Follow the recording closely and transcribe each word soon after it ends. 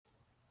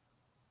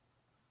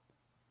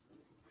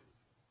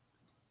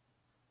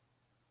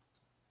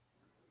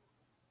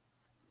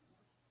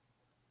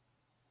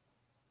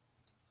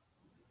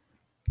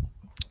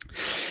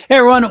Hey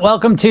everyone,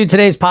 welcome to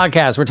today's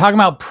podcast. We're talking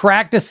about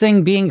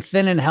practicing being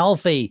thin and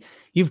healthy.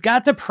 You've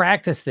got to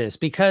practice this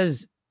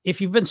because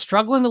if you've been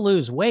struggling to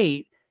lose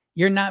weight,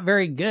 you're not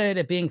very good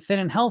at being thin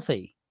and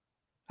healthy.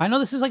 I know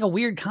this is like a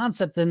weird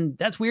concept, and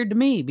that's weird to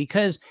me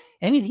because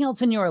anything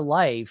else in your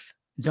life,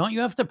 don't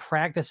you have to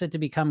practice it to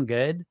become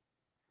good?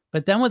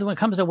 But then when it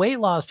comes to weight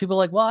loss, people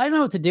are like, well, I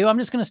know what to do. I'm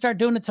just going to start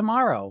doing it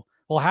tomorrow.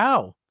 Well,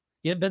 how?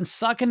 You've been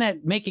sucking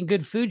at making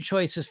good food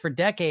choices for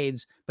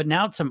decades, but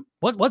now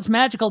what's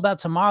magical about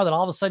tomorrow that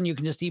all of a sudden you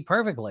can just eat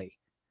perfectly?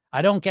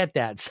 I don't get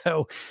that.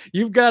 So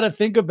you've got to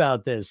think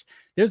about this.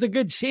 There's a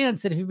good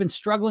chance that if you've been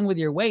struggling with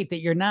your weight,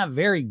 that you're not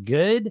very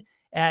good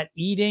at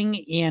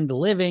eating and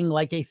living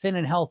like a thin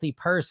and healthy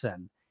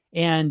person.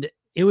 And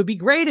it would be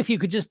great if you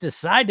could just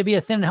decide to be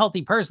a thin and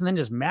healthy person, then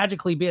just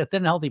magically be a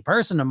thin and healthy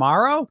person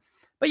tomorrow.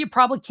 But you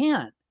probably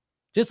can't.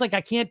 Just like I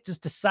can't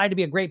just decide to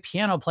be a great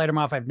piano player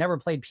tomorrow if I've never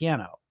played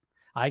piano.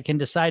 I can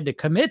decide to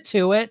commit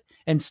to it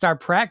and start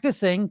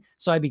practicing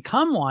so I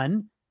become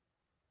one.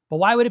 But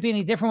why would it be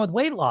any different with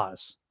weight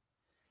loss?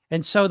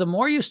 And so the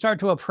more you start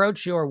to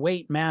approach your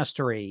weight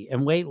mastery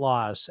and weight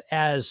loss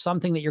as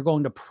something that you're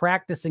going to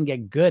practice and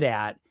get good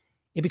at,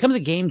 it becomes a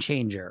game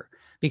changer.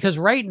 Because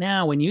right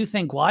now, when you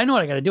think, well, I know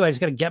what I got to do, I just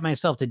got to get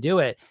myself to do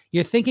it,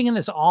 you're thinking in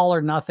this all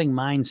or nothing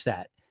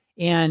mindset.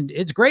 And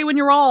it's great when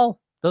you're all.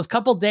 Those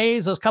couple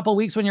days, those couple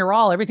weeks when you're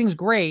all, everything's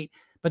great.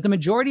 But the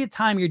majority of the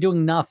time, you're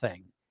doing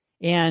nothing.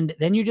 And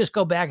then you just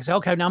go back and say,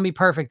 okay, now I'll be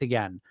perfect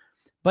again.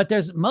 But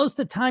there's most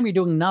of the time you're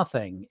doing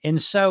nothing.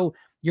 And so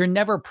you're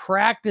never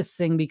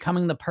practicing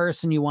becoming the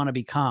person you want to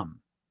become.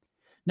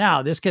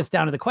 Now, this gets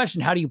down to the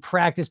question, how do you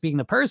practice being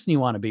the person you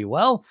want to be?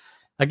 Well,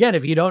 again,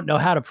 if you don't know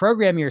how to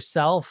program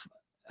yourself,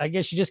 I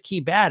guess you just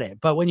keep at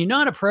it. But when you know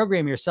how to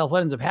program yourself,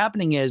 what ends up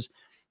happening is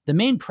the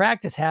main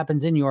practice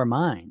happens in your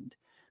mind.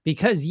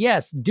 Because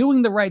yes,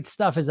 doing the right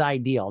stuff is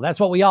ideal.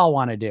 That's what we all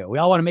want to do. We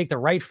all want to make the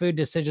right food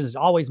decisions,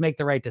 always make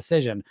the right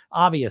decision,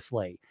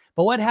 obviously.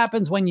 But what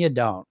happens when you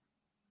don't?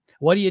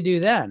 What do you do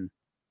then?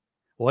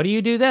 What do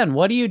you do then?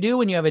 What do you do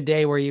when you have a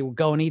day where you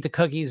go and eat the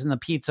cookies and the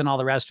pizza and all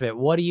the rest of it?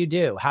 What do you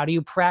do? How do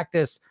you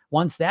practice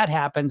once that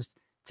happens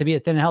to be a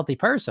thin and healthy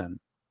person?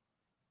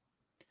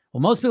 Well,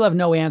 most people have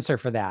no answer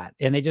for that.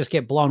 And they just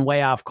get blown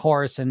way off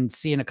course and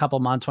see in a couple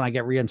months when I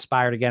get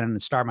re-inspired again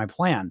and start my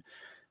plan.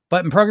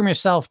 But in Program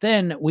Yourself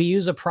Thin, we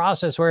use a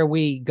process where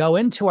we go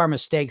into our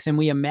mistakes and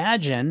we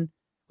imagine,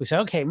 we say,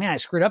 okay, man, I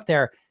screwed up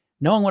there.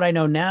 Knowing what I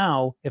know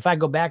now, if I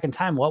go back in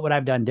time, what would I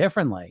have done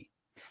differently?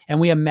 And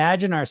we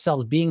imagine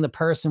ourselves being the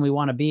person we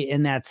want to be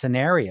in that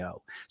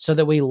scenario so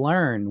that we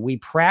learn, we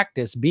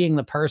practice being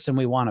the person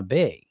we want to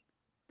be.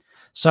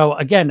 So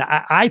again,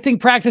 I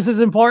think practice is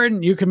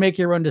important. You can make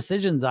your own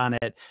decisions on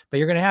it, but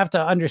you're going to have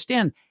to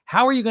understand,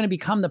 how are you going to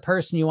become the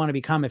person you want to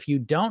become if you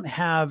don't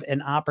have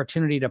an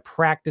opportunity to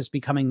practice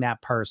becoming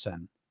that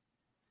person?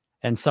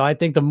 And so I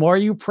think the more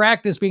you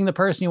practice being the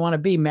person you want to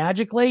be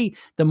magically,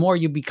 the more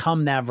you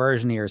become that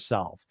version of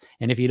yourself.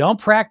 And if you don't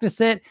practice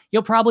it,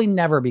 you'll probably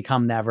never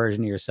become that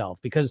version of yourself,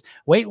 because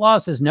weight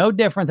loss is no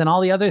different than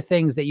all the other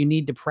things that you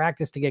need to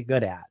practice to get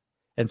good at.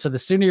 And so the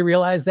sooner you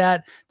realize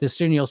that, the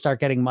sooner you'll start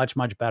getting much,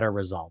 much better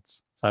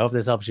results. So I hope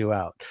this helps you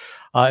out.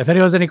 If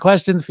anyone has any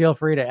questions, feel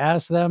free to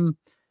ask them,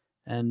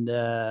 and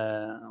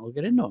we'll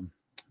get into them.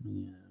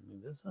 Yeah,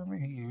 move this over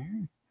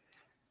here.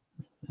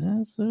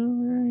 This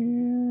over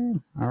here.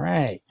 All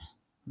right.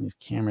 These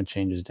camera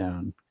changes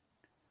down.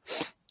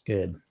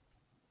 Good.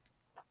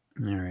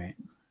 All right.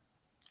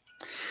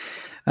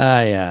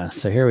 Yeah.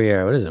 So here we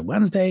are. What is it?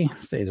 Wednesday?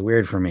 This day is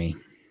weird for me.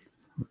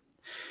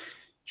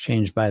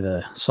 Changed by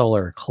the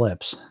solar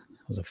eclipse.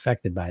 I was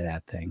affected by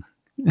that thing.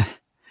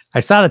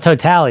 I saw the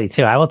totality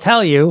too. I will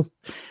tell you,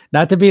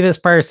 not to be this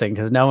person,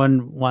 because no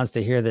one wants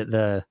to hear that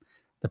the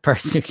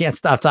person who can't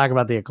stop talking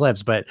about the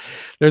eclipse, but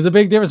there's a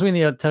big difference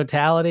between the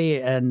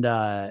totality and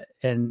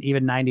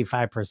even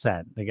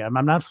 95%. Like,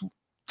 I'm not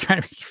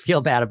trying to make you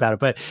feel bad about it,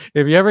 but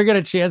if you ever get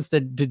a chance to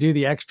do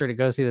the extra to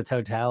go see the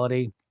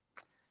totality,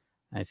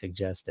 I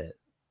suggest it.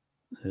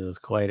 It was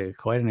quite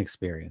an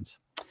experience.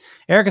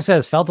 Erica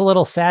says, felt a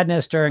little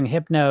sadness during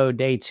hypno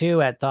day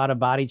 2 at thought of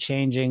body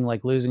changing,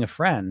 like losing a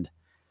friend.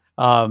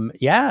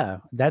 Yeah,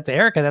 that's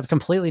Erica. That's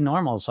completely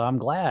normal. So I'm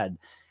glad.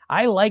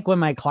 I like when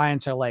my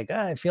clients are like, oh,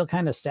 I feel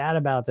kind of sad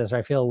about this, or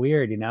I feel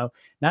weird, you know,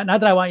 not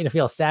that I want you to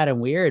feel sad and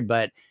weird,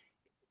 but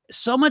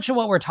so much of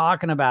what we're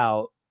talking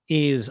about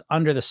is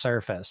under the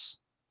surface.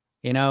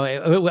 You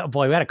know,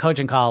 boy, we had a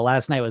coaching call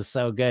last night. It was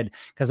so good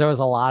because there was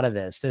a lot of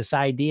this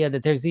idea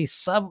that there's these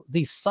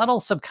subtle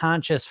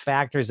subconscious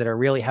factors that are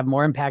really have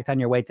more impact on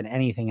your weight than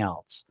anything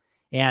else.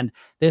 And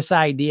this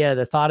idea,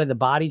 the thought of the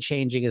body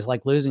changing is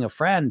like losing a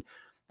friend.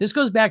 This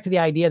goes back to the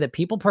idea that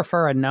people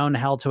prefer a known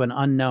hell to an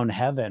unknown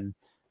heaven,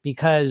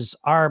 because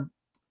our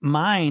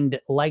mind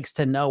likes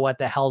to know what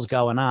the hell's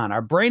going on.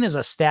 Our brain is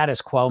a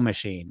status quo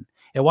machine.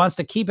 It wants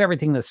to keep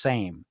everything the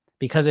same,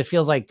 because it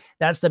feels like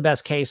that's the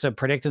best case of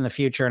predicting the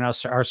future and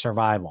our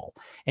survival.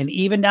 And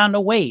even down to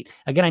weight.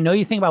 Again, I know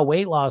you think about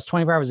weight loss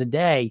 24 hours a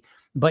day,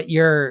 but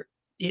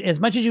as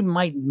much as you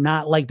might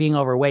not like being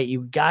overweight,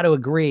 you got to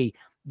agree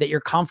that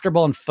you're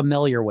comfortable and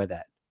familiar with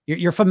it.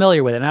 You're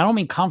familiar with it. And I don't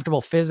mean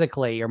comfortable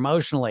physically or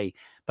emotionally,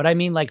 but I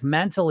mean like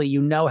mentally,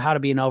 you know how to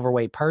be an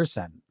overweight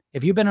person.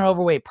 If you've been an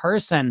overweight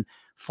person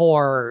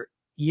for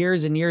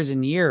years and years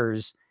and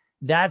years,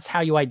 that's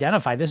how you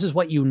identify. This is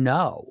what you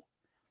know.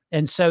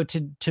 And so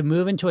to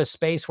move into a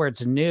space where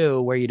it's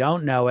new, where you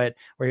don't know it,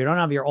 where you don't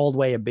have your old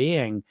way of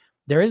being,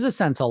 there is a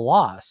sense of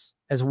loss,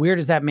 as weird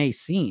as that may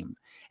seem.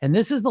 And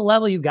this is the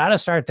level you got to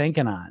start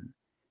thinking on.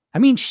 I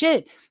mean,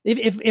 shit,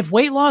 if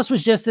weight loss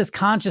was just this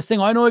conscious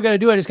thing, oh, I know I got to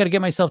do it, I just got to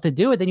get myself to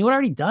do it, then you would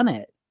already done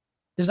it.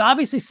 There's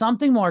obviously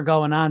something more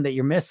going on that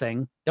you're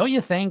missing. Don't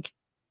you think?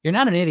 You're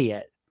not an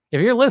idiot.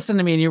 If you're listening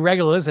to me and you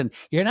regularly listen,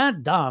 you're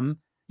not dumb.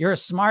 You're a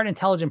smart,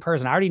 intelligent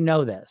person. I already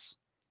know this.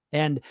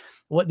 And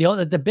what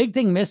the big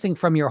thing missing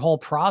from your whole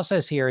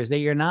process here is that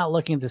you're not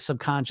looking at the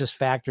subconscious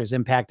factors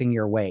impacting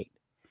your weight.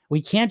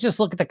 We can't just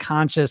look at the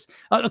conscious.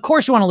 Of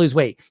course you want to lose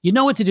weight. You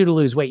know what to do to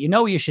lose weight. You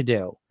know what you should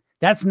do.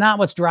 That's not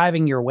what's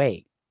driving your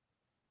weight.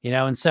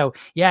 And so,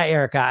 yeah,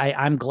 Erica,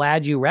 I'm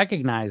glad you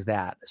recognize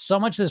that. So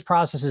much of this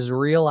process is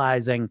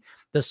realizing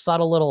the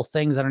subtle little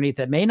things underneath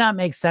that may not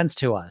make sense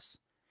to us,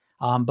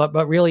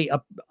 but really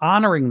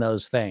honoring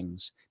those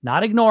things,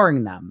 not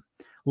ignoring them,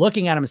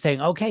 looking at them and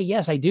saying, okay,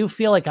 yes, I do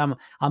feel like I'm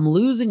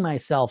losing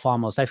myself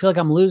almost. I feel like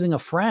I'm losing a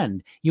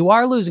friend. You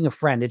are losing a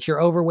friend. It's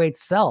your overweight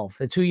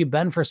self. It's who you've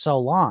been for so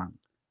long.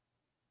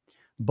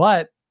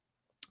 But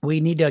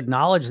we need to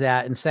acknowledge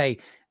that and say,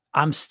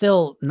 I'm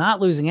still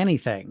not losing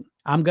anything.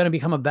 I'm going to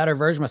become a better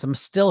version of myself. I'm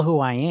still who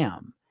I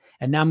am.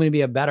 And now I'm going to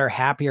be a better,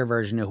 happier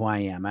version of who I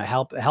am, a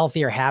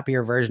healthier,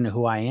 happier version of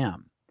who I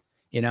am.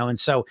 And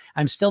so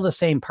I'm still the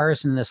same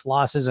person. This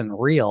loss isn't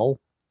real.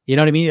 You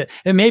know what I mean?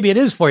 And maybe it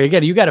is for you.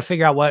 Again, you got to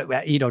figure out what,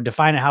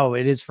 define how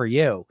it is for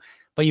you.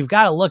 But you've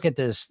got to look at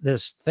this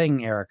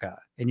thing, Erica,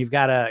 and you've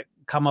got to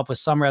come up with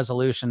some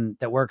resolution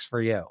that works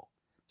for you.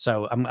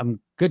 So I'm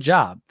good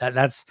job.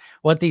 That's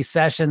what these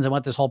sessions and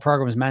what this whole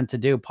program is meant to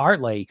do.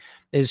 Partly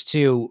is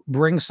to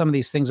bring some of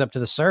these things up to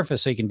the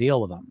surface so you can deal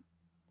with them.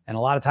 And a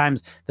lot of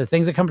times the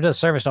things that come to the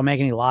surface don't make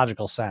any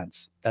logical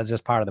sense. That's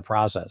just part of the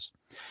process.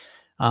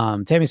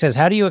 Tammy says,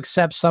 how do you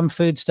accept some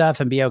food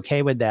stuff and be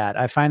okay with that?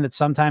 I find that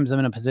sometimes I'm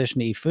in a position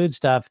to eat food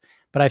stuff,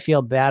 but I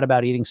feel bad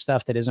about eating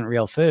stuff that isn't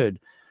real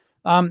food.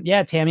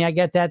 Yeah, Tammy, I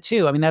get that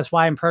too. I mean, that's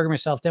why in Program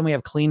Yourself Then we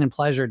have clean and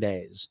pleasure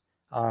days.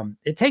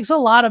 It takes a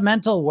lot of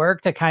mental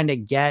work to kind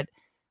of get,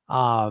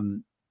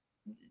 to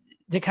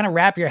kind of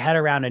wrap your head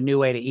around a new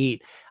way to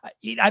eat.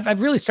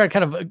 I've really started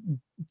kind of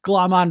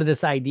glom onto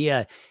this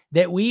idea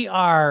that we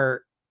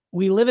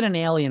live in an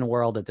alien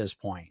world at this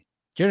point.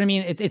 Do you know what I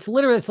mean? It's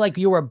literally, it's like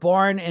you were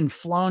born and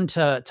flown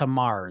to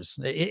Mars.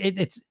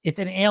 It's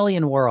an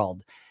alien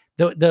world.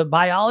 The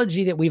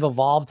biology that we've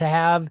evolved to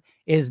have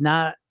is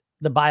not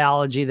the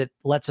biology that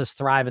lets us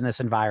thrive in this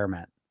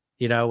environment,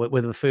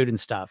 with the food and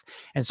stuff.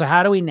 And so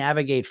how do we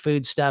navigate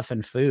food stuff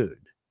and food?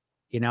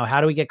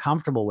 How do we get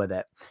comfortable with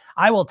it?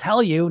 I will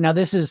tell you now,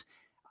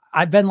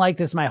 I've been like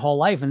this my whole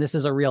life. And this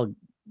is a real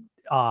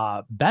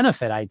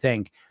benefit, I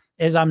think,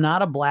 is I'm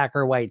not a black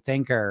or white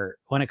thinker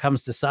when it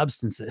comes to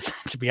substances,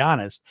 to be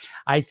honest.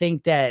 I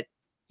think that,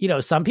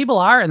 some people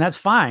are, and that's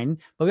fine,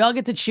 but we all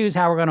get to choose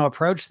how we're going to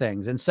approach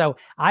things. And so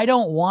I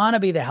don't want to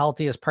be the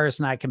healthiest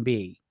person I can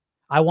be.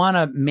 I want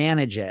to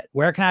manage it.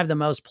 Where can I have the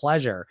most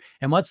pleasure?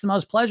 And what's the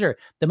most pleasure?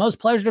 The most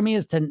pleasure to me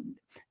is to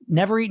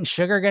never eating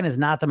sugar again is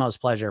not the most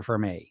pleasure for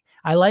me.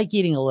 I like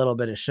eating a little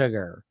bit of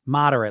sugar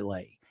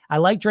moderately. I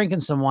like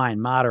drinking some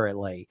wine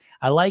moderately.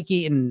 I like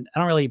eating, I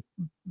don't really,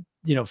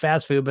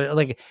 fast food, but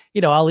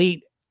I'll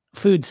eat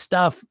food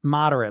stuff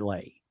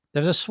moderately.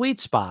 There's a sweet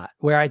spot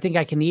where I think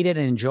I can eat it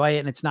and enjoy it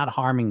and it's not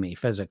harming me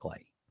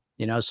physically,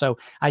 so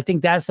I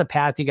think that's the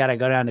path you got to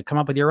go down to come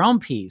up with your own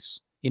piece,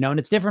 and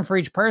it's different for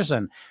each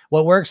person.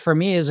 What works for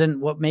me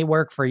isn't what may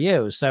work for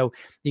you. So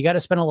you got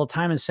to spend a little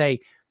time and say,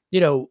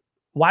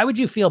 why would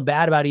you feel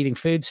bad about eating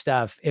food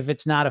stuff if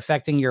it's not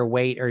affecting your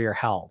weight or your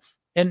health?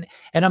 And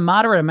a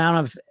moderate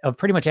amount of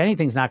pretty much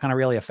anything is not going to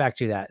really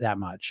affect you that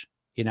much,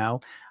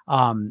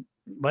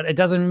 but it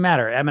doesn't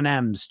matter.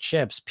 M&Ms,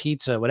 chips,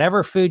 pizza,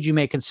 whatever food you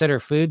may consider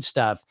food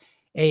stuff,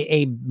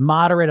 a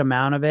moderate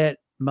amount of it,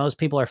 most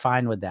people are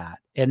fine with that.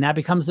 And that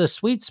becomes the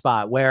sweet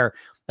spot where,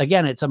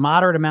 again, it's a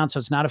moderate amount. So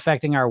it's not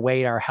affecting our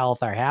weight, our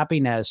health, our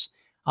happiness.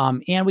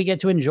 And we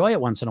get to enjoy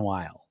it once in a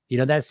while.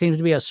 That seems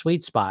to be a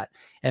sweet spot,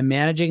 and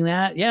managing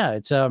that. Yeah,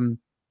 it's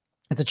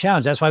a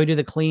challenge. That's why we do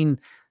the clean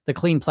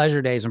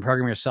pleasure days and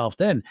Program Yourself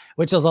Then,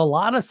 which is a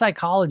lot of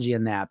psychology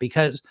in that,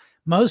 because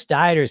most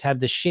dieters have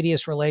the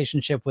shittiest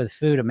relationship with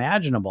food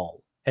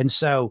imaginable. And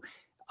so,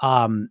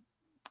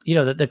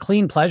 the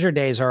clean pleasure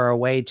days are a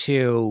way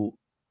to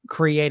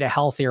create a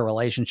healthier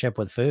relationship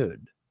with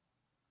food.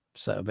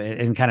 So,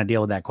 and kind of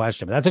deal with that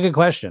question. But that's a good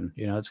question.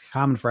 It's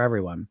common for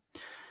everyone.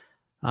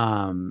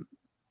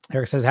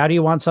 Eric says, how do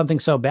you want something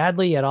so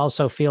badly yet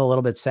also feel a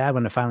little bit sad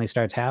when it finally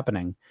starts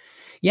happening?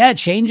 Yeah,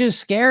 change is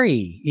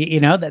scary.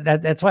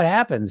 That's what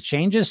happens.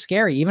 Change is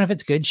scary, even if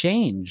it's good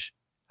change.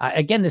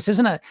 Again, this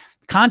isn't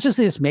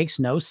consciously, this makes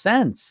no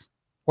sense.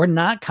 We're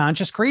not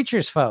conscious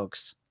creatures,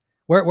 folks.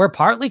 We're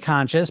partly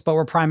conscious, but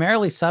we're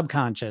primarily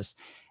subconscious.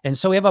 And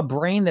so we have a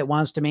brain that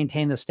wants to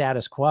maintain the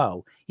status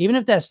quo, even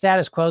if that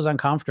status quo is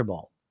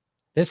uncomfortable.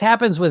 This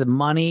happens with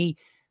money,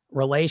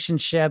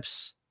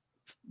 relationships,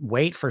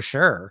 weight for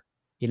sure.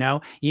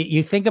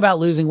 You think about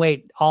losing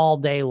weight all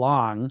day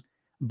long,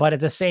 but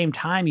at the same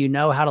time, you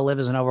know how to live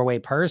as an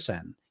overweight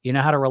person. You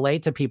know how to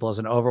relate to people as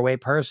an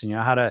overweight person. You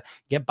know how to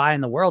get by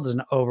in the world as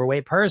an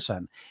overweight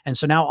person. And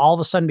so now all of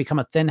a sudden become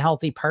a thin,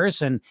 healthy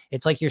person.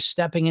 It's like you're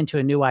stepping into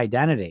a new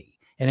identity,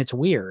 and it's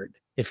weird.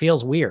 It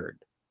feels weird.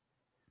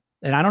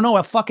 And I don't know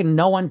what fucking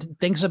no one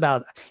thinks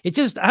about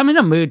it. I'm in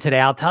a mood today.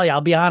 I'll tell you,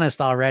 I'll be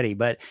honest already,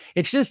 but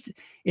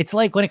it's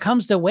like when it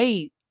comes to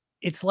weight,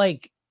 it's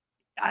like,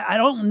 I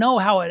don't know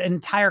how an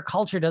entire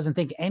culture doesn't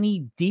think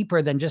any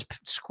deeper than just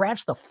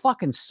scratch the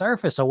fucking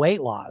surface of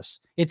weight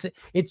loss. It's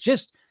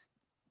just,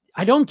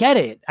 I don't get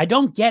it. I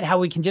don't get how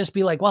we can just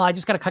be like, well, I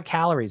just got to cut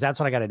calories. That's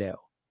what I got to do.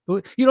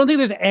 You don't think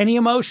there's any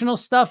emotional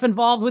stuff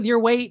involved with your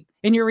weight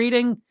and your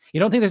eating? You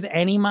don't think there's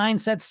any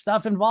mindset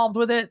stuff involved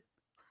with it?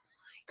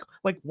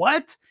 Like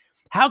what?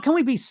 How can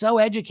we be so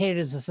educated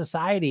as a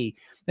society?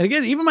 And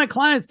again, even my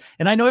clients,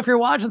 and I know if you're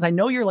watching this, I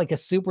know you're like a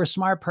super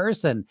smart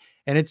person.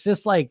 And it's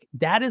just like,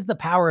 that is the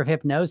power of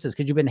hypnosis,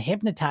 because you've been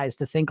hypnotized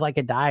to think like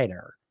a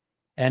dieter.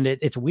 And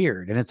it's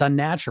weird and it's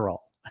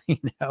unnatural,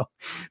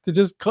 to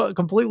just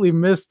completely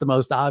miss the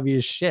most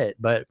obvious shit.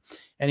 But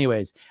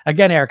anyways,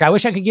 again, Eric, I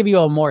wish I could give you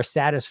a more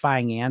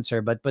satisfying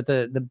answer, but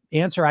the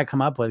answer I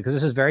come up with, because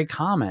this is very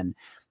common,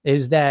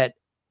 is that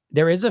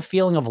there is a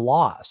feeling of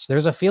loss.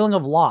 There's a feeling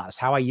of loss,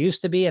 how I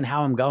used to be and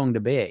how I'm going to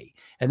be.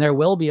 And there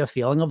will be a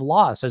feeling of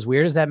loss, as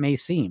weird as that may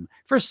seem.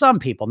 For some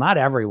people, not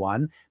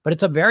everyone, but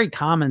it's a very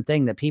common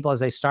thing that people,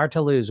 as they start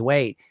to lose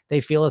weight,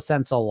 they feel a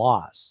sense of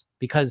loss,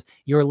 because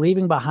you're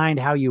leaving behind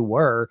how you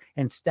were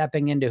and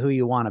stepping into who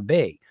you want to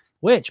be.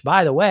 Which,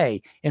 by the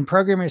way, in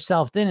Program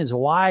Yourself Thin is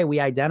why we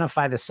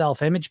identify the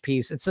self-image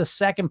piece. It's the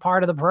second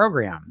part of the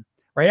program.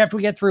 Right after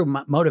we get through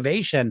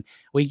motivation,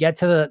 we get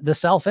to the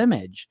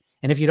self-image.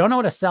 And if you don't know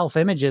what a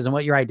self-image is and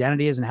what your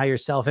identity is and how your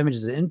self-image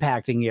is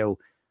impacting you,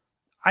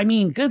 I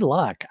mean, good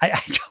luck. I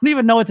don't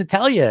even know what to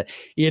tell you.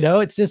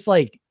 It's just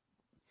like,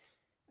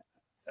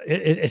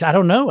 I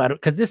don't know.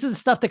 Because this is the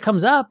stuff that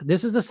comes up.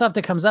 This is the stuff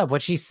that comes up.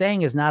 What she's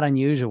saying is not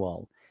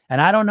unusual.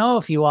 And I don't know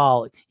if you've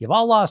all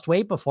lost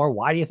weight before.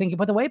 Why do you think you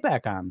put the weight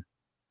back on?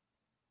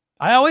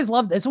 I always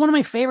loved, it's one of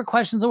my favorite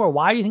questions in the world.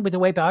 Why do you think you put the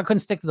weight back? I couldn't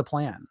stick to the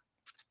plan.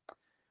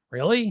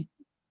 Really?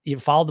 You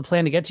followed the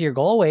plan to get to your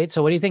goal weight.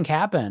 So what do you think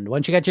happened?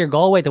 Once you got to your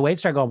goal weight, the weight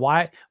started going,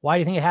 why do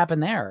you think it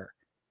happened there?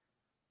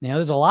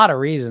 There's a lot of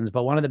reasons,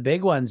 but one of the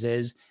big ones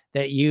is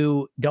that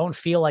you don't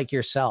feel like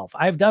yourself.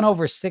 I've done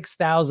over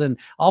 6,000,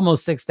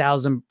 almost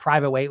 6,000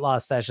 private weight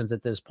loss sessions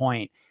at this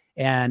point.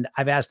 And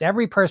I've asked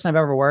every person I've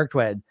ever worked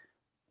with,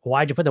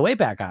 why'd you put the weight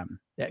back on?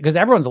 Because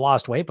everyone's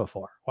lost weight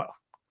before. Well,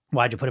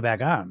 why'd you put it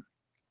back on?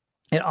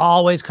 It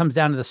always comes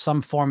down to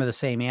some form of the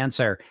same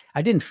answer.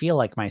 I didn't feel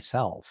like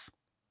myself.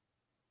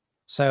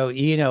 So,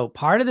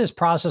 part of this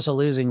process of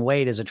losing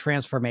weight is a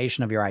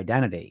transformation of your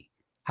identity,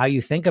 how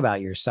you think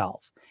about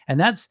yourself.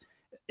 And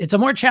it's a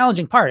more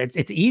challenging part.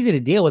 It's easy to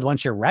deal with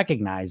once you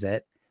recognize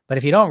it. But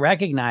if you don't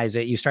recognize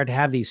it, you start to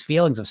have these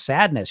feelings of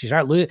sadness. You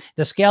start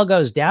the scale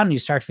goes down and you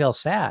start to feel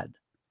sad.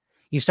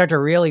 You start to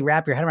really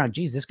wrap your head around,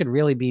 geez, this could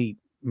really be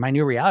my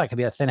new reality. I could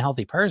be a thin,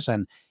 healthy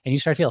person. And you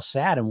start to feel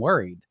sad and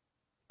worried.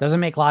 Doesn't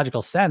make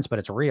logical sense, but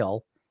it's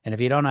real. And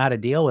if you don't know how to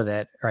deal with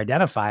it or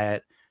identify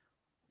it,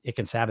 it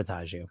can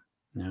sabotage you.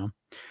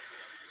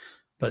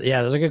 But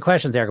yeah, those are good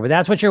questions, Erica. But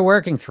that's what you're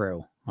working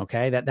through.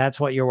 Okay. That's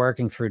what you're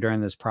working through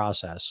during this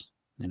process,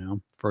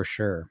 for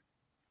sure.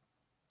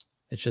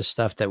 It's just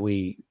stuff that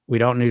we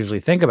don't usually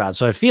think about.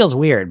 So it feels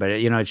weird, but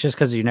it's just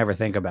because you never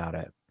think about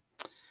it.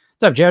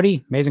 What's up,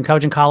 Jody? Amazing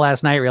coaching call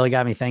last night. Really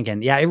got me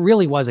thinking. Yeah, it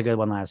really was a good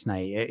one last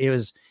night. It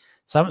was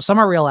some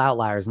are real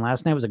outliers. And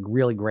last night was a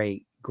really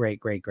great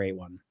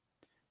one.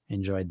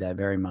 Enjoyed that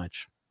very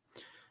much.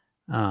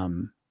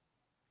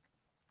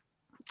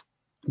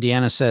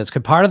 Deanna says,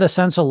 could part of the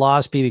sense of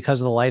loss be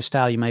because of the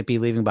lifestyle you might be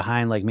leaving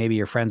behind, like maybe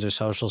your friends or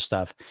social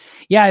stuff?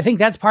 Yeah, I think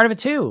that's part of it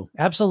too.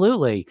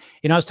 Absolutely.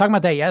 I was talking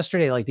about that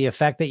yesterday, like the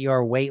effect that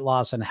your weight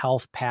loss and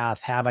health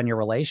path have on your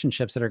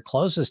relationships that are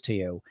closest to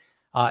you.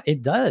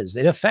 It does.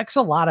 It affects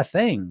a lot of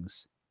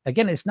things.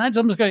 Again, it's not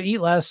I'm just going to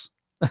eat less.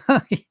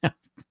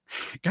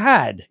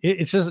 God,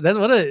 it's just, that's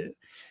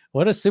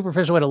what a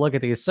superficial way to look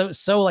at these.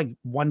 So like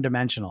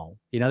one-dimensional,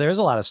 there's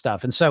a lot of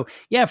stuff. And so,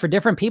 yeah, for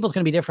different people, it's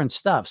going to be different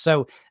stuff.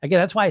 So again,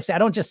 that's why I say, I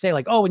don't just say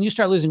like, oh, when you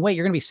start losing weight,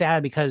 you're going to be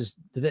sad, because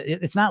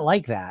it's not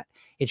like that.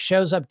 It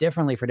shows up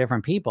differently for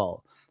different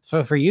people.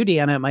 So for you,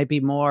 Deanna, it might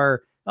be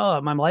more, oh,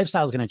 my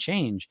lifestyle is going to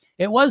change.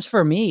 It was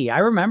for me. I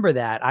remember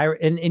that.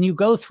 And you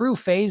go through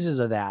phases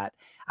of that.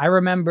 I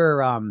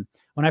remember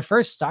when I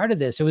first started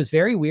this, it was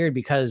very weird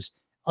because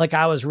like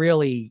I was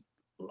really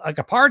like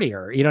a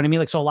partier, you know what I mean?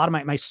 Like, so a lot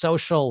of my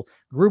social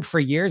group for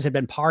years had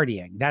been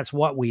partying. That's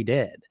what we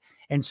did.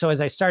 And so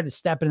as I started to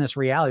step into this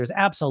reality, there's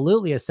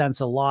absolutely a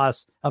sense of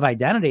loss of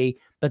identity.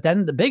 But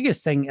then the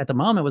biggest thing at the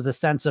moment was the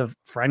sense of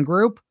friend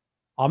group,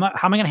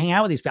 How am I going to hang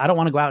out with these people? I don't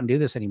want to go out and do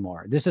this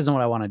anymore. This isn't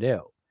what I want to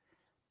do.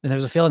 And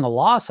there's a feeling of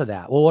loss of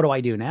that. Well, what do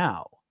I do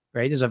now?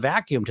 Right? There's a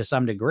vacuum to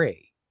some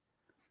degree.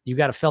 You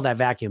got to fill that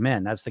vacuum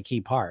in. That's the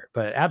key part.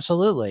 But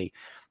absolutely.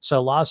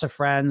 So loss of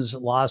friends,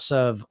 loss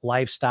of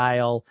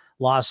lifestyle,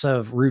 loss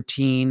of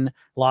routine,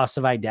 loss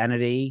of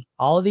identity,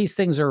 all of these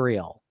things are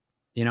real,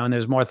 and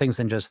there's more things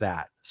than just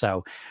that.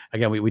 So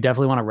again, we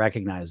definitely want to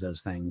recognize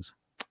those things.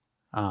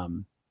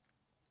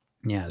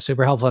 Yeah,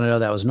 super helpful to know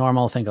that was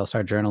normal. I think I'll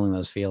start journaling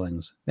those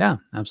feelings. Yeah,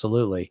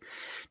 absolutely.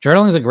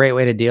 Journaling is a great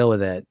way to deal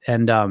with it.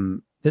 And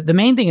the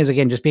main thing is,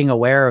 again, just being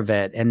aware of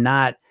it and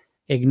not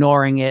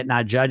ignoring it,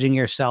 not judging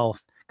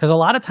yourself. Because a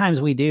lot of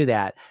times we do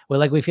that.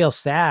 We feel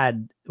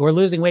sad. We're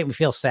losing weight. We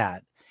feel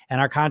sad.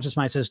 And our conscious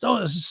mind says,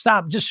 "Oh,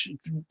 stop. Just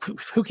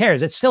who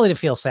cares? It's silly to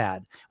feel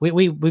sad."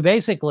 We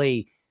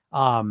basically,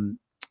 a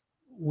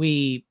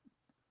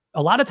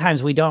lot of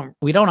times we don't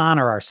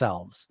honor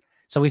ourselves.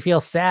 So we feel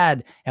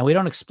sad and we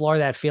don't explore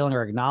that feeling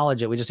or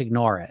acknowledge it. We just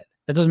ignore it.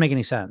 That doesn't make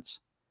any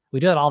sense. We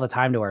do that all the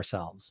time to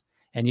ourselves,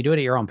 and you do it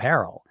at your own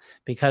peril,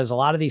 because a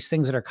lot of these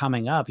things that are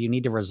coming up, you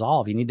need to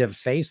resolve. You need to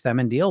face them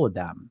and deal with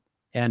them.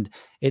 And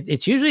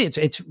it's usually,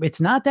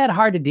 it's not that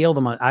hard to deal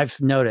with them. I've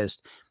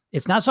noticed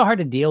it's not so hard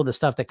to deal with the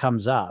stuff that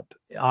comes up.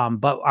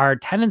 But our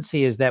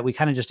tendency is that we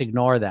kind of just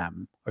ignore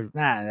them, or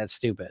that's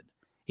stupid,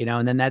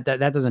 and then that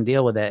doesn't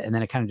deal with it. And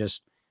then it kind of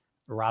just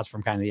rots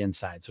from kind of the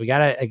inside. So we got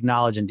to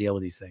acknowledge and deal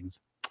with these things.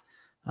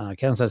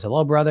 Kellen says,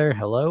 hello, brother.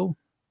 Hello.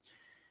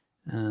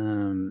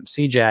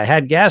 CJ, I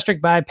had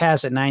gastric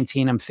bypass at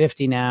 19. I'm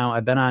 50 now.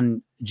 I've been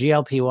on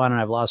GLP-1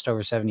 and I've lost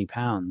over 70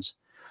 pounds.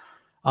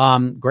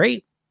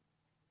 Great.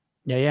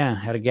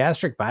 Yeah. Had a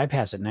gastric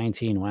bypass at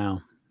 19.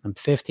 Wow. I'm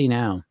 50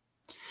 now.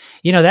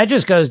 That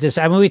just goes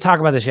to, we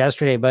talked about this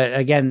yesterday, but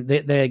again,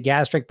 the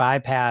gastric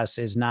bypass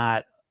is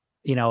not,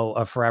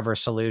 a forever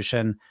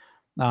solution.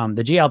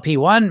 The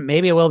GLP-1,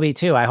 maybe it will be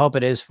too. I hope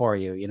it is for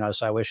you,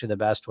 so I wish you the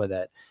best with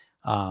it.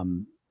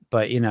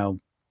 But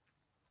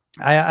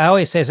I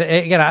always say, so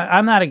again,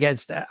 I'm not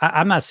against,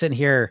 I'm not sitting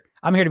here.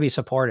 I'm here to be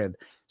supportive.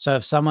 So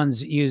if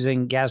someone's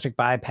using gastric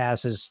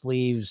bypasses,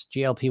 sleeves,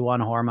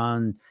 GLP-1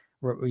 hormone,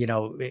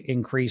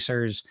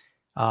 increasers,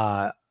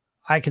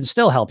 I can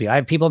still help you. I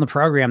have people in the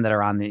program that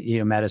are on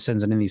the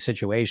medicines and in these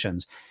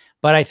situations.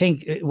 But I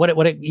think what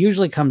it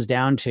usually comes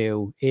down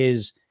to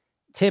is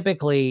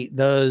typically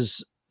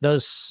those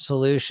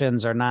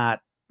solutions are not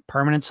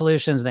permanent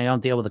solutions. And they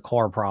don't deal with the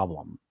core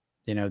problem,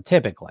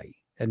 typically.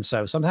 And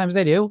so sometimes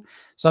they do,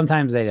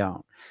 sometimes they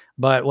don't.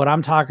 But what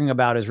I'm talking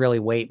about is really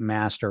weight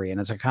mastery. And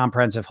it's a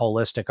comprehensive,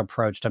 holistic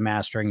approach to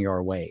mastering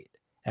your weight.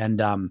 And,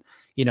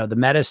 the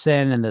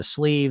medicine and the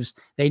sleeves,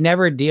 they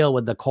never deal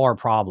with the core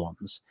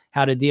problems,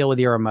 how to deal with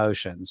your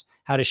emotions,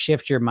 how to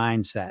shift your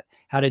mindset,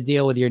 how to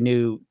deal with your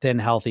new thin,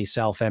 healthy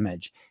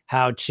self-image,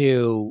 how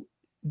to,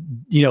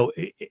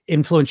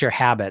 influence your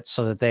habits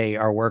so that they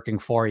are working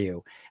for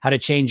you, how to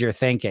change your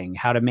thinking,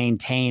 how to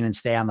maintain and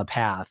stay on the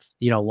path,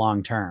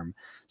 long term.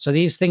 So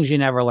these things you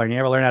never learn. You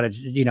never learn how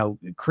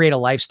to, create a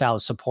lifestyle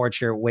that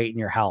supports your weight and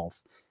your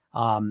health.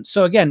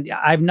 So again,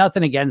 I have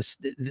nothing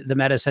against the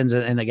medicines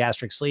and the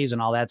gastric sleeves and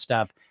all that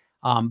stuff.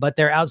 But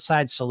they're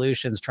outside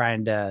solutions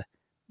trying to,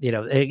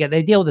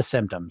 they deal with the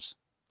symptoms.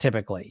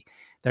 Typically,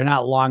 they're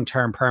not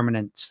long-term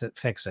permanent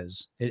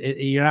fixes.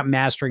 You're not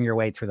mastering your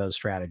way through those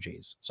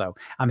strategies. So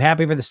I'm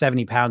happy for the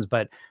 70 pounds,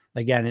 but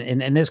again,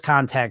 in this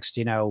context,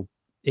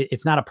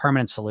 it's not a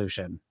permanent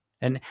solution,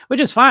 and which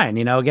is fine.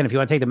 Again, if you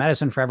want to take the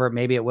medicine forever,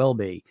 maybe it will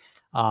be.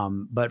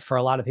 But for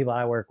a lot of people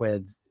I work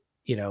with,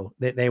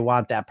 they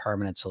want that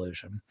permanent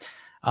solution.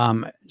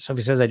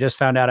 Sophie says, I just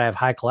found out I have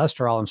high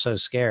cholesterol. I'm so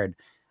scared.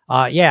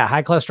 Yeah,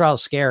 high cholesterol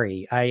is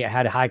scary. I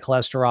had high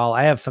cholesterol.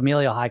 I have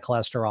familial high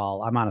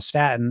cholesterol. I'm on a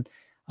statin.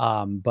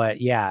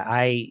 But yeah,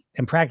 I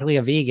am practically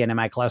a vegan and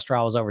my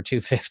cholesterol was over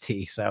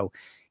 250. So,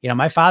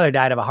 my father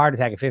died of a heart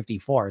attack at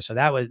 54. So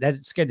that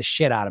scared the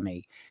shit out of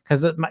me,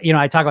 because,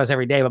 I talk about this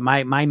every day, but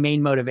my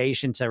main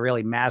motivation to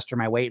really master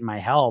my weight and my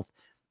health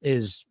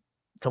is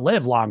to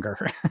live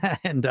longer.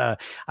 And,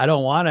 I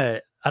don't want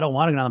to go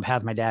down the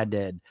path my dad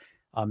did.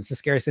 It's the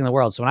scariest thing in the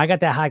world. So when I got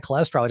that high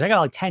cholesterol, which I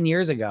got like 10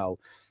 years ago,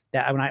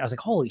 that when I was like,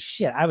 holy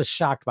shit, I was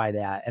shocked by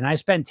that. And I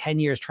spent 10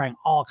 years trying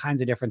all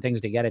kinds of different things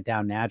to get it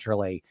down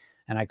naturally,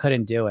 and I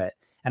couldn't do it.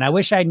 And I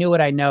wish I knew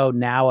what I know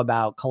now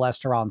about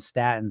cholesterol and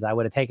statins. I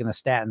would have taken the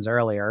statins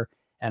earlier,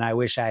 and I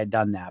wish I had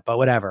done that, but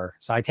whatever.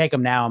 So I take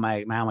them now, and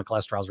my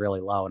cholesterol is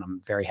really low, and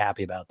I'm very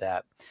happy about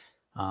that.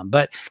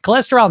 But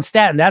cholesterol and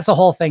statin, that's a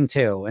whole thing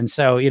too. And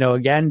so,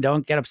 again,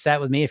 don't get upset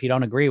with me if you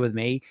don't agree with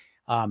me.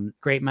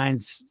 Great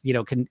minds,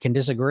 can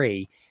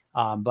disagree.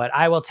 But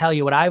I will tell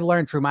you what I've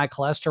learned through my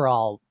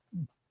cholesterol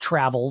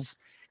travels,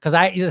 because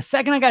the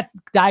second I got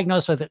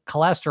diagnosed with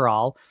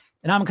cholesterol,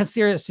 and I'm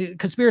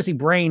conspiracy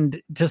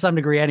brained to some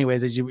degree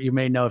anyways, as you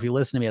may know if you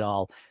listen to me at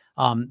all.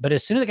 But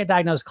as soon as I got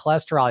diagnosed with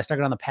cholesterol, I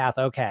started on the path.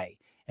 Okay.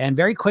 And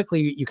very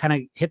quickly you kind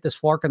of hit this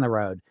fork in the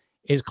road.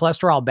 Is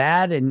cholesterol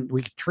bad and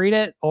we can treat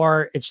it,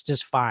 or it's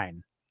just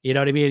fine? You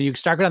know what I mean? You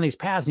start going down these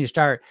paths,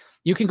 and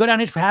you can go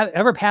down each path,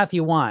 every path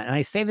you want. And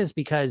I say this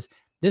because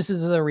this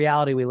is the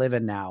reality we live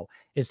in now.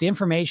 It's the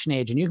information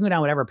age, and you can go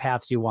down whatever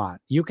paths you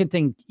want. You can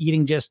think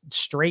eating just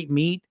straight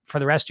meat for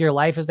the rest of your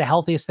life is the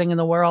healthiest thing in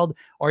the world,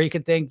 or you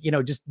could think,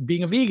 just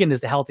being a vegan is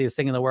the healthiest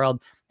thing in the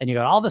world. And you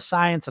got all the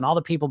science and all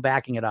the people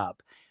backing it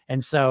up.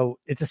 And so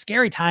it's a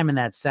scary time in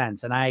that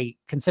sense. And I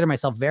consider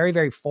myself very,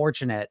 very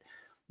fortunate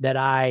that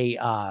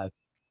I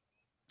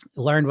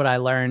learned what I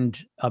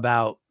learned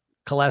about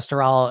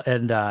cholesterol,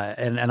 and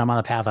I'm on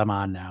the path I'm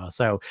on now.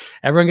 So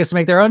everyone gets to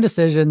make their own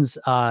decisions.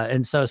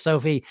 And so,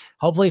 Sophie,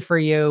 hopefully for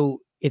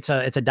you, it's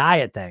a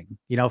diet thing.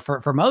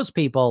 For most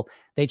people,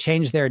 they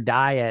change their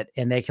diet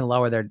and they can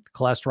lower their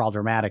cholesterol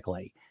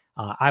dramatically.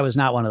 I was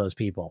not one of those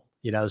people,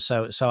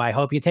 so I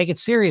hope you take it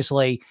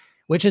seriously,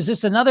 which is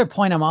just another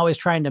point I'm always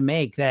trying to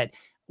make, that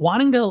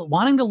wanting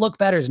to look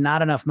better is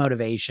not enough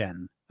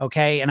motivation.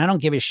 Okay. And I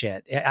don't give a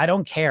shit. I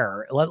don't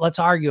care. Let's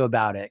argue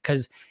about it.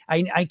 Cause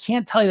I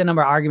can't tell you the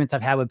number of arguments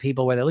I've had with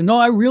people where they're like, no,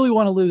 I really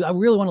want to lose. I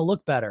really want to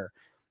look better.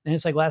 And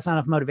it's like, well, that's not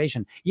enough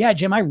motivation. Yeah,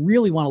 Jim, I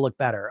really want to look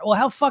better. Well,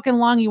 how fucking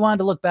long you wanted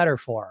to look better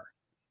for?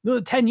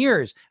 10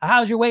 years.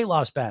 How's your weight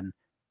loss been?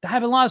 I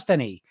haven't lost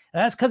any.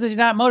 That's because you're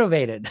not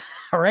motivated.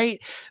 All right.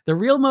 The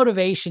real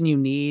motivation you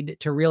need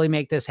to really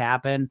make this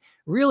happen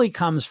really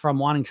comes from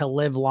wanting to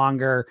live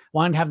longer,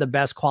 wanting to have the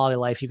best quality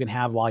life you can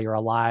have while you're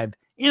alive,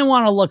 and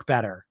want to look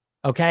better.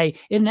 Okay.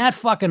 In that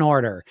fucking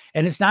order.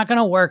 And it's not going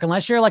to work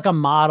unless you're like a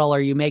model or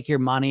you make your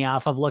money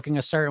off of looking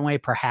a certain way,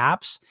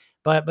 perhaps.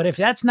 But if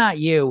that's not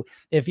you,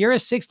 if you're a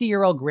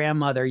 60-year-old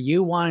grandmother,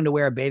 you wanting to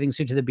wear a bathing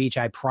suit to the beach,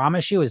 I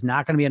promise you is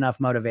not going to be enough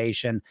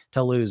motivation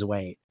to lose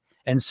weight.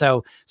 And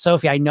so,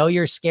 Sophie, I know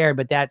you're scared,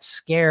 but that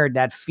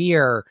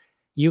fear,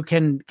 you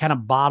can kind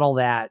of bottle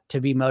that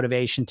to be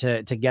motivation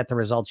to get the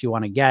results you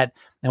want to get.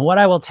 And what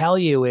I will tell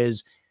you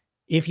is,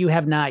 if you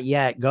have not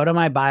yet, go to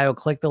my bio,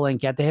 click the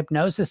link, get the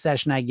hypnosis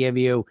session I give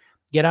you,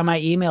 get on my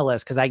email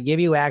list, because I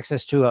give you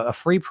access to a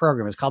free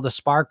program. It's called the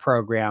Spark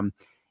Program.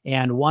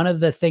 And one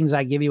of the things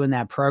I give you in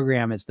that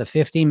program is the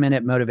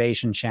 15-minute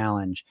motivation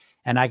challenge.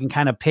 And I can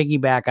kind of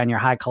piggyback on your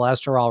high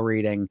cholesterol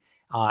reading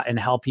and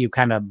help you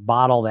kind of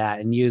bottle that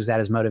and use that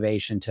as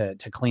motivation to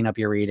clean up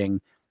your eating.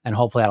 And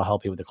hopefully that'll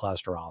help you with the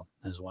cholesterol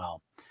as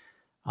well.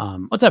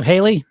 What's up,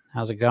 Haley?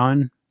 How's it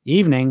going?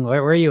 Evening.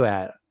 Where are you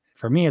at?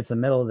 For me, it's the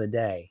middle of the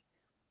day.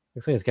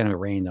 Looks like it's going to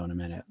rain though in a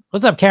minute.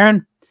 What's up,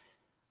 Karen?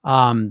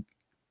 And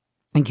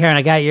Karen,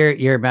 I got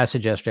your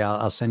message yesterday.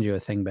 I'll send you a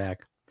thing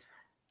back.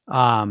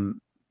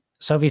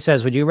 Sophie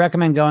says, would you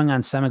recommend going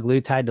on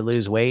semaglutide to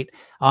lose weight?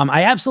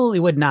 I absolutely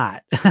would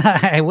not.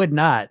 I would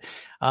not.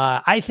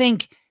 I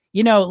think,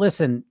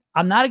 listen,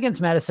 I'm not against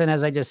medicine.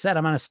 As I just said,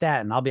 I'm on a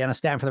statin. I'll be on a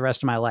statin for the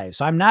rest of my life.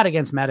 So I'm not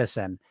against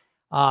medicine.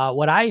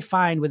 What I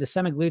find with the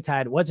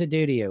semaglutide, what's it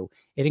do to you?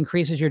 It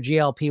increases your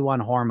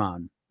GLP-1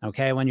 hormone.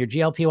 Okay. When your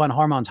GLP-1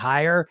 hormone's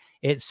higher,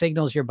 it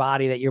signals your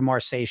body that you're more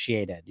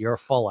satiated, you're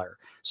fuller.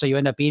 So you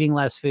end up eating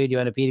less food.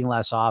 You end up eating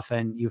less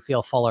often. You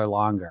feel fuller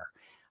longer.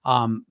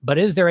 But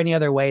is there any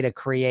other way to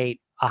create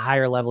a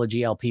higher level of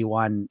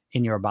GLP-1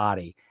 in your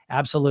body?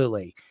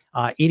 Absolutely.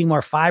 Eating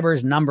more fiber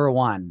is number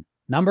one.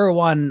 Number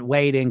one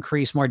way to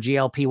increase more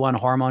GLP-1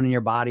 hormone in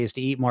your body is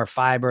to eat more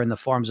fiber in the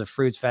forms of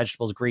fruits,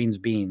 vegetables, greens,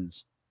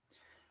 beans.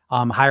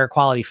 Higher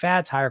quality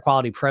fats, higher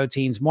quality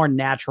proteins, more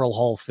natural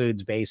whole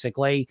foods,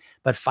 basically,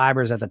 but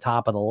fiber is at the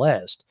top of the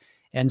list.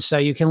 And so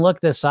you can look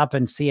this up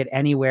and see it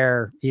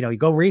anywhere, you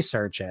go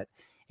research it.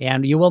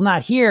 And you will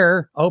not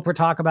hear Oprah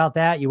talk about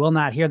that. You will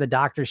not hear the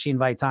doctors she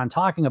invites on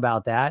talking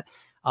about that.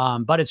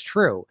 But it's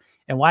true.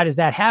 And why does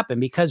that happen?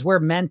 Because we're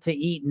meant to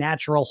eat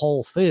natural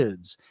whole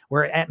foods.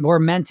 We're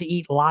meant to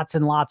eat lots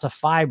and lots of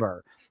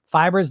fiber.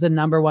 Fiber is the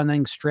number one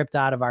thing stripped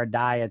out of our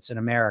diets in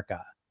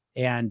America.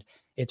 And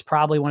it's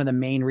probably one of the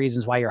main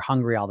reasons why you're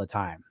hungry all the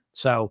time.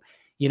 So,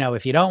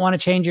 if you don't want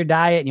to change your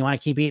diet and you want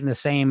to keep eating the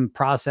same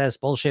processed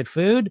bullshit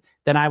food,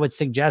 then I would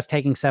suggest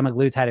taking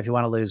semaglutide if you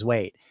want to lose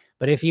weight.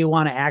 But if you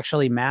want to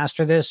actually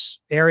master this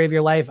area of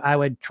your life, I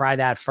would try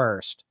that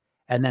first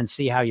and then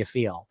see how you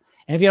feel.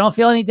 And if you don't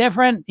feel any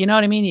different, you know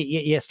what I mean?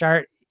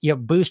 You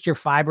boost your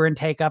fiber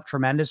intake up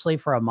tremendously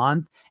for a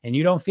month and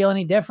you don't feel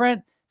any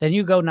different, then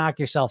you go knock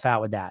yourself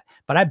out with that.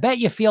 But I bet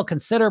you feel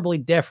considerably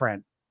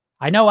different.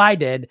 I know I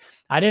did.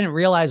 I didn't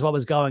realize what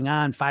was going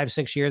on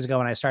 5-6 years ago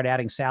when I started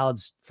adding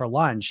salads for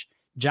lunch,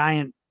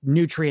 giant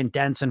nutrient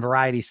dense and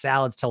variety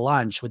salads to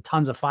lunch with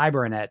tons of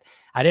fiber in it.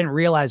 I didn't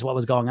realize what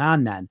was going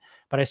on then,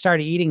 but I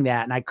started eating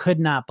that and I could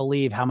not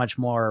believe how much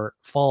more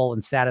full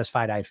and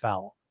satisfied I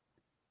felt.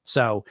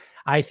 So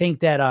I think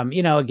that,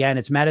 again,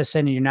 it's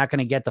medicine and you're not going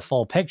to get the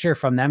full picture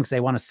from them because they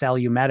want to sell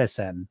you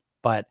medicine.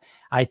 But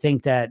I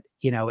think that,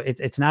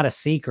 it's not a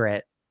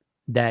secret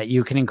that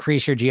you can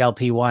increase your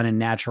GLP-1 in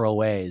natural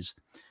ways.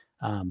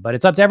 But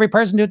it's up to every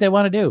person to do what they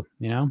want to do,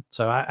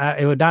 So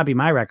it would not be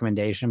my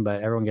recommendation,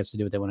 but everyone gets to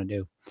do what they want to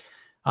do.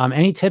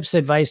 Any tips,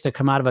 advice to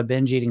come out of a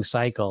binge eating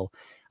cycle?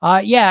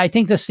 Yeah, I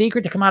think the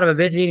secret to come out of a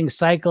binge eating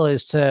cycle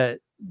is to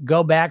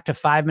go back to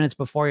 5 minutes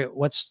before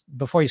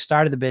you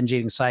started the binge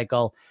eating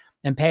cycle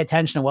and pay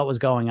attention to what was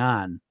going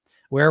on.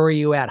 Where were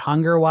you at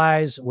hunger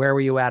wise? Where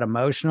were you at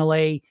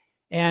emotionally?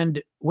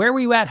 And where were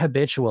you at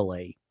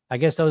habitually? I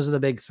guess those are the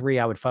big three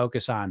I would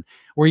focus on.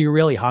 Were you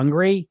really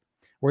hungry?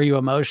 Were you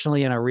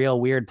emotionally in a real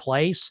weird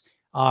place?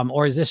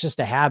 Or is this just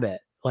a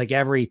habit? Like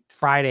every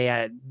Friday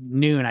at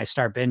noon, I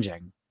start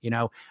binging.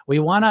 We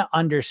want to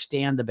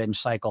understand the binge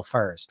cycle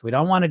first. We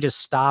don't want to just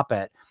stop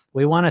it.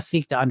 We want to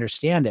seek to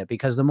understand it,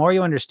 because the more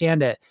you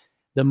understand it,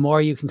 the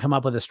more you can come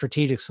up with a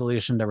strategic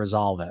solution to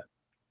resolve it.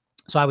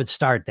 So I would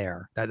start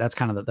there. That's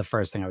kind of the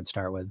first thing I would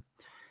start with.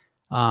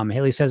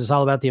 Haley says it's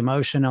all about the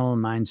emotional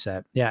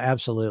mindset. Yeah,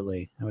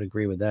 absolutely. I would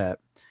agree with that.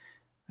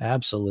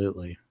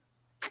 Absolutely.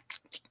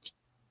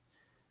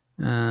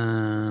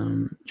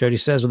 Jody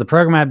says, with the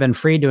program, I've been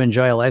free to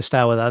enjoy a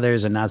lifestyle with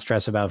others and not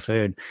stress about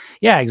food.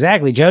 Yeah,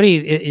 exactly.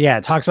 Jody,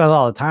 it talks about it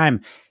all the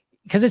time,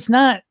 because it's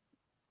not,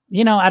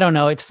 I don't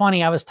know. It's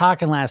funny. I was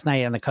talking last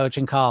night on the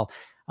coaching call.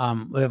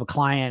 We have a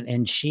client,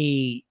 and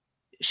she's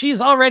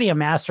already a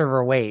master of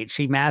her weight.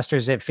 She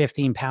masters it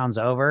 15 pounds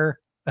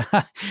over,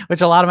 which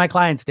a lot of my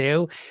clients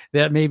do.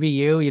 That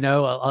maybe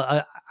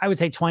I would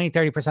say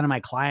 20-30% of my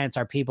clients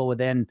are people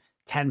within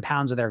 10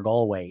 pounds of their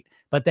goal weight,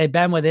 but they've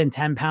been within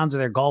 10 pounds of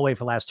their goal weight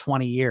for the last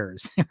 20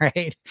 years,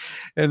 right?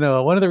 And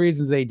one of the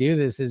reasons they do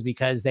this is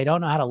because they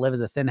don't know how to live as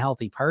a thin,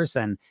 healthy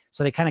person.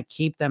 So they kind of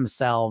keep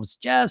themselves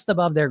just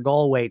above their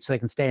goal weight so they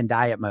can stay in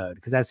diet mode,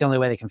 because that's the only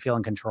way they can feel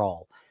in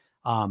control.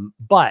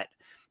 But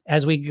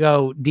as we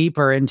go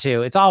deeper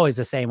into, it's always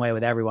the same way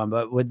with everyone,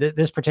 but with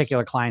this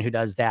particular client who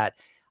does that,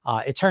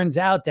 it turns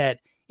out that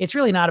it's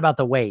really not about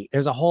the weight.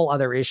 There's a whole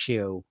other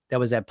issue that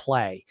was at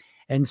play.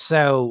 And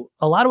so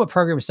a lot of what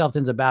Program Yourself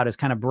Thin's about is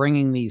kind of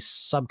bringing these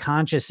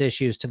subconscious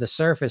issues to the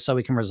surface so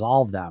we can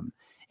resolve them.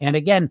 And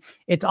again,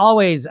 it's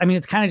always,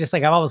 it's kind of just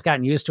like I've always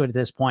gotten used to it at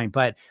this point,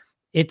 but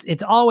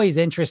it's always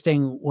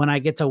interesting when I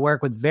get to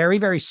work with very,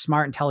 very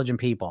smart, intelligent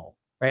people,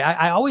 right?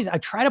 I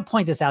try to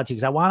point this out to you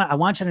because I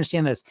want you to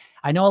understand this.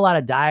 I know a lot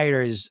of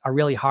dieters are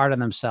really hard on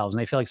themselves and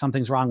they feel like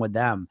something's wrong with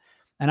them.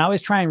 And I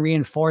always try and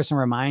reinforce and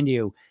remind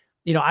you,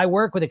 I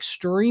work with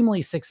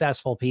extremely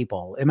successful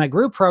people. In my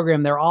group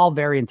program, they're all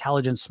very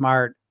intelligent,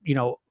 smart,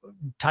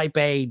 type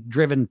A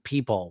driven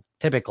people,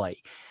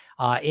 typically.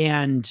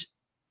 And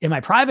in my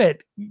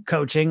private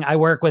coaching, I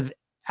work with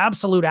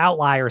absolute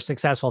outlier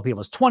successful people.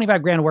 It's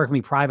 25 grand to work with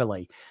me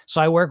privately. So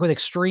I work with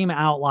extreme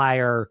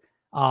outlier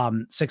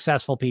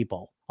successful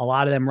people. A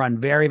lot of them run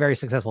very, very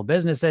successful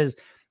businesses,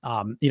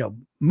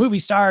 movie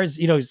stars,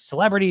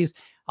 celebrities,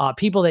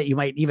 people that you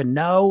might even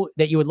know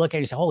that you would look at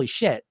and say, holy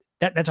shit.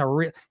 That's a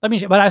real,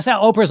 but I say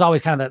Oprah is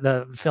always kind of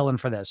the fill-in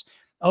for this.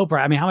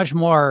 Oprah, how much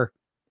more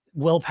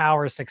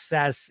willpower,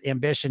 success,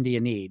 ambition do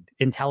you need?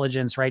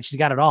 Intelligence, right? She's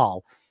got it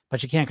all, but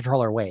she can't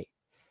control her weight.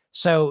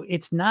 So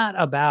it's not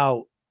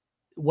about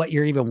what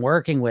you're even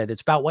working with.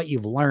 It's about what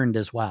you've learned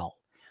as well.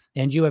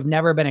 And you have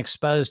never been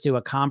exposed to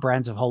a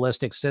comprehensive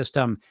holistic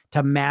system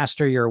to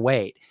master your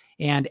weight.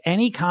 And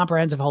any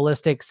comprehensive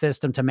holistic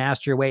system to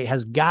master your weight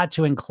has got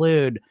to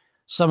include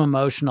some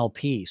emotional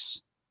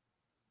piece.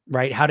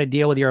 Right? How to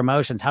deal with your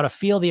emotions, how to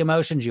feel the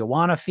emotions you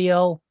want to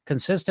feel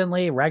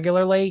consistently,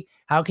 regularly.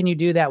 How can you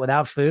do that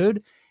without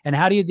food? And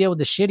how do you deal with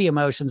the shitty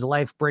emotions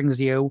life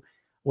brings you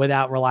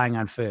without relying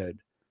on food?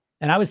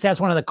 And I would say that's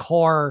one of the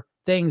core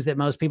things that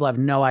most people have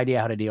no idea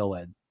how to deal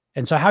with.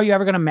 And so how are you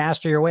ever going to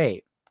master your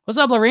weight? What's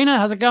up, Lorena?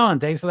 How's it going?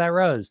 Thanks for that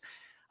rose.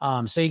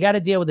 So you got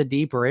to deal with the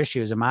deeper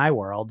issues in my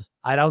world.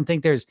 I don't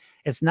think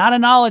it's not a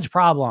knowledge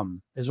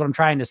problem is what I'm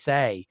trying to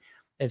say.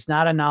 It's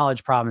not a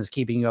knowledge problem is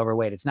keeping you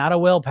overweight. It's not a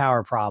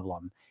willpower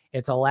problem.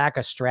 It's a lack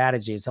of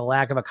strategy. It's a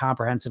lack of a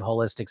comprehensive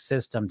holistic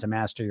system to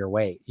master your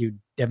weight. You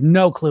have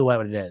no clue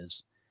what it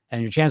is.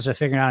 And your chances of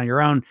figuring it out on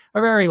your own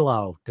are very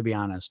low, to be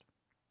honest.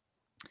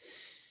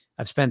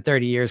 I've spent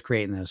 30 years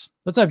creating this.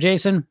 What's up,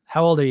 Jason?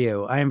 How old are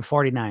you? I am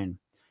 49.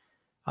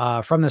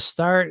 From the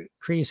start,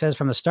 Creedy says,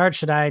 from the start,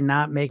 should I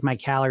not make my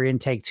calorie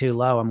intake too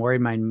low? I'm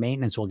worried my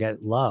maintenance will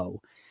get low.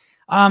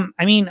 Again,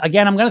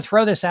 I'm going to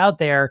throw this out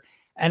there.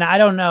 And I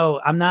don't know.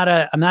 I'm not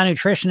a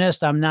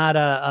nutritionist. I'm not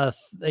a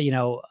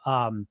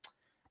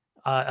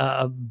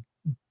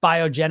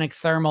biogenic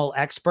thermal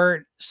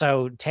expert.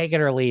 So take it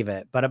or leave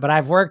it. But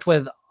I've worked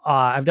with,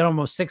 I've done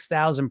almost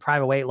 6,000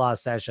 private weight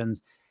loss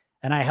sessions,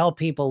 and I help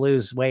people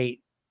lose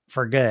weight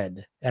for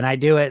good. And I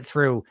do it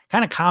through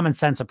kind of common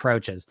sense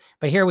approaches.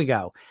 But here we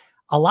go.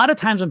 A lot of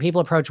times when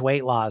people approach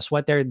weight loss,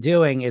 what they're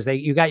doing is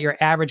you got your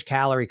average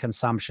calorie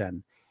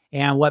consumption.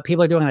 And what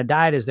people are doing on a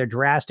diet is they're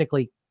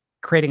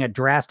creating a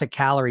drastic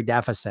calorie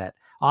deficit,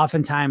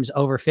 oftentimes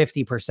over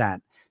 50%.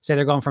 So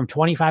they're going from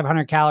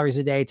 2,500 calories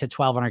a day to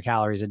 1,200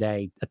 calories a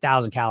day,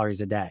 1,000 calories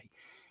a day.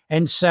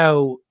 And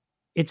so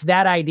it's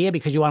that idea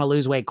because you want to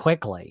lose weight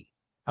quickly.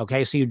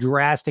 Okay. So you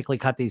drastically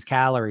cut these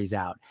calories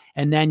out.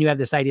 And then you have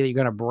this idea that you're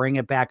going to bring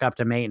it back up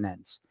to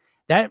maintenance.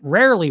 That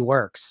rarely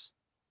works.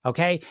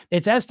 Okay.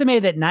 It's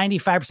estimated that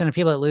 95% of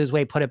people that lose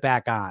weight put it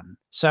back on.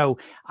 So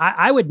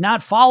I would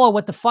not follow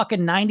what the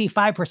fucking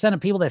 95%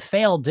 of people that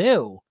fail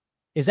do.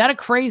 Is that a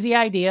crazy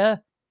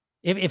idea?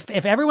 If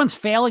everyone's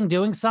failing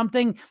doing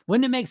something,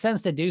 wouldn't it make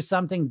sense to do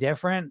something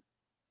different?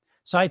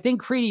 So I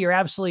think, Creedy, you're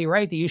absolutely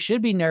right that you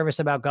should be nervous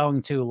about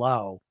going too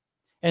low.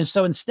 And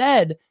so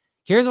instead,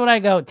 here's what I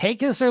go, take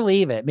this or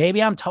leave it.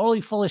 Maybe I'm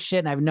totally full of shit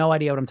and I have no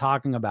idea what I'm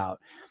talking about.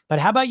 But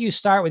how about you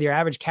start with your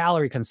average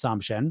calorie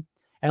consumption?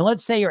 And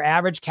let's say your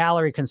average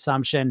calorie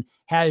consumption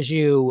has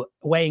you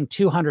weighing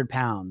 200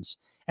 pounds.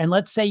 And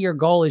let's say your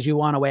goal is you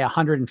want to weigh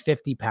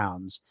 150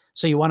 pounds.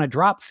 So you want to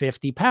drop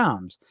 50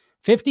 pounds.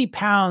 50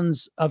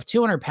 pounds of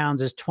 200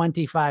 pounds is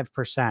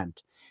 25%.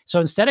 So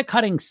instead of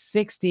cutting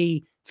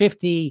 60,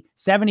 50,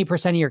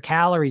 70% of your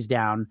calories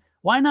down,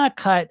 why not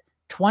cut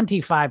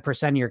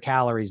 25% of your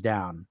calories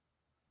down?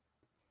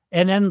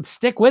 And then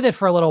stick with it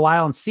for a little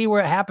while and see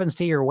what happens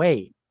to your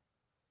weight.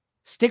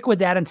 Stick with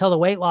that until the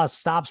weight loss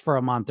stops for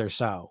a month or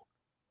so.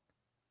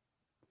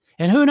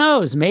 And who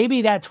knows,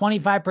 maybe that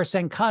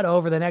 25% cut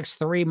over the next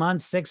 3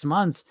 months, 6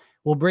 months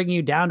will bring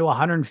you down to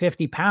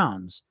 150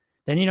 pounds.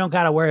 Then you don't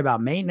got to worry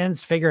about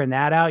maintenance, figuring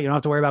that out. You don't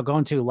have to worry about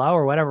going too low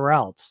or whatever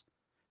else,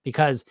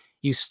 because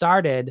you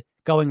started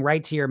going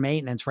right to your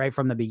maintenance right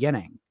from the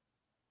beginning.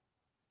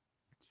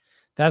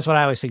 That's what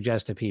I always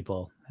suggest to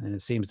people, and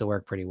it seems to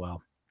work pretty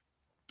well.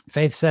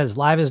 Faith says,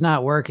 live is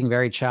not working,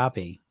 very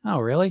choppy. Oh,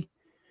 really?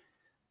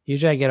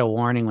 Usually I get a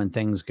warning when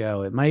things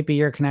go. It might be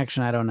your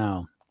connection. I don't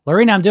know.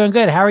 Lorena, I'm doing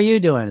good. How are you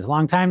doing? It's a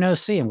long time no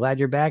see. I'm glad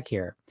you're back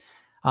here.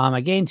 I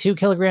gained 2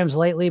 kilograms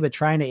lately, but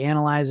trying to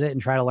analyze it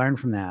and try to learn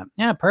from that.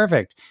 Yeah,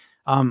 perfect.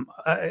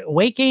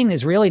 Weight gain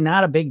is really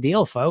not a big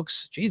deal,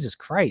 folks. Jesus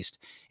Christ.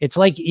 It's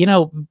like, you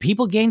know,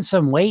 people gain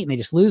some weight and they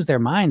just lose their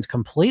minds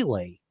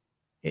completely.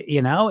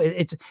 You know,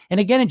 and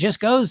again, it just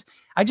goes,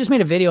 I just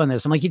made a video on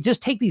this. I'm like, you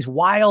just take these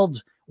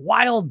wild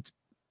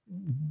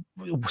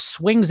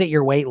swings at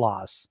your weight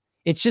loss.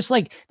 It's just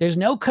like, there's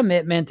no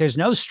commitment. There's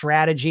no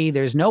strategy.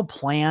 There's no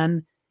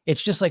plan.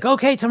 It's just like,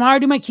 okay, tomorrow I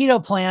do my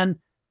keto plan.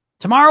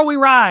 Tomorrow we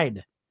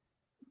ride.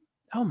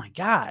 Oh my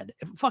God.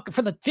 Fuck,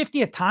 for the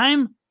 50th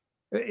time,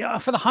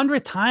 for the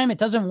 100th time, it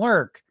doesn't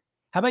work.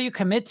 How about you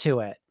commit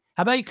to it?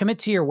 How about you commit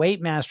to your weight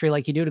mastery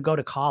like you do to go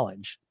to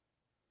college?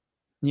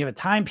 And you have a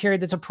time period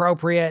that's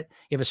appropriate.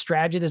 You have a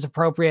strategy that's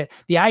appropriate.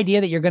 The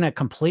idea that you're going to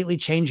completely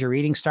change your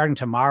eating starting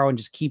tomorrow and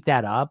just keep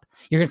that up.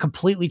 You're going to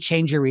completely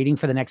change your eating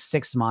for the next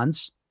 6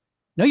 months.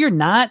 No, you're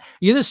not.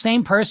 You're the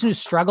same person who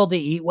struggled to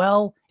eat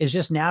well is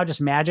just now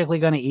just magically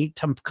going to eat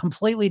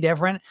completely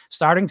different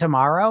starting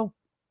tomorrow.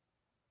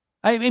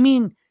 I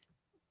mean,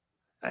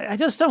 I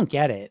just don't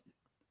get it,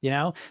 you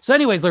know? So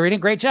anyways, Lorena,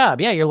 great job.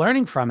 Yeah, you're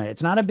learning from it.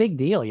 It's not a big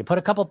deal. You put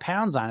a couple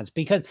pounds on it. It's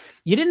because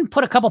you didn't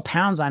put a couple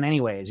pounds on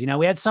anyways. You know,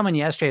 we had someone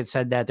yesterday that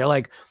said that. They're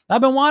like, I've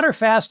been water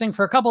fasting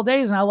for a couple of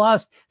days and I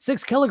lost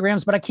 6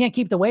 kilograms, but I can't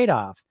keep the weight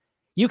off.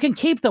 You can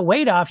keep the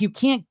weight off. You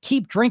can't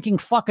keep drinking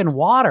fucking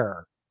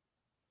water.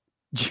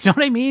 Do you know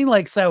what I mean?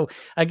 Like, so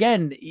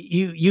again,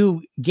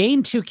 you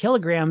gained 2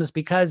 kilograms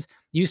because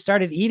you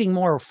started eating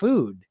more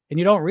food and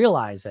you don't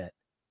realize it,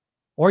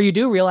 or you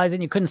do realize it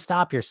and you couldn't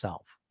stop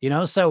yourself, you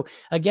know? So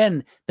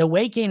again, the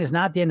weight gain is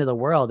not the end of the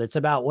world. It's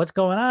about what's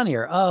going on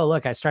here. Oh,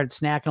 look, I started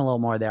snacking a little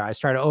more there. I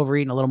started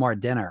overeating a little more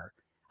at dinner.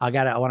 I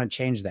want to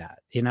change that.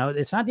 You know,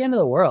 it's not the end of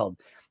the world,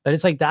 but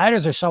it's like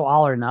dieters are so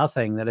all or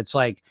nothing that it's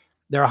like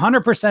they're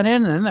 100% in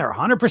and then they're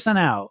 100%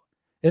 out.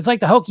 It's like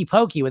the hokey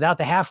pokey without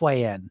the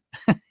halfway in.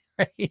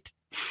 Right?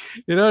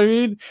 You know what I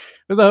mean?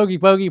 With the hokey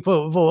pokey,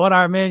 put one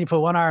arm in, you put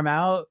one arm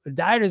out.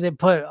 Dieters, they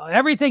put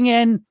everything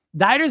in.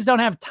 Dieters don't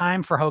have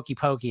time for hokey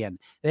pokey in.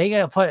 They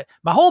gotta put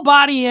my whole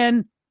body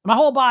in, my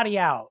whole body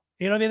out.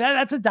 You know what I mean?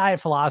 That's a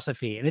diet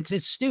philosophy, and it's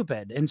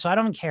stupid. And so I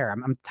don't care.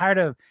 I'm tired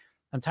of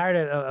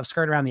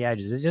skirting around the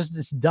edges.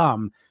 It's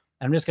dumb.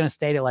 I'm just gonna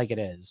state it like it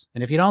is.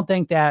 And if you don't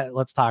think that,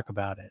 let's talk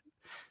about it.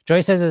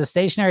 Joy says, is a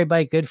stationary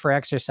bike good for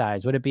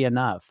exercise? Would it be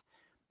enough?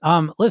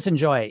 Listen,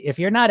 Joy, if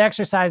you're not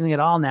exercising at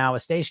all now,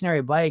 a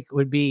stationary bike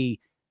would be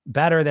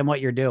better than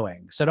what you're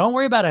doing. So don't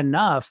worry about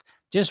enough.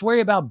 Just worry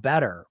about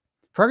better.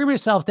 Program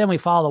yourself. Then we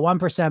follow the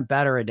 1%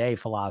 better a day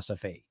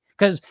philosophy,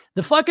 because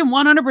the fucking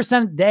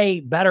 100%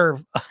 day better,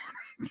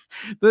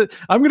 I'm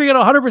going to get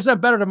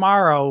 100% better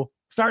tomorrow,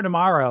 starting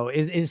tomorrow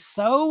is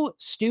so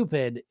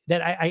stupid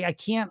that I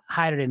can't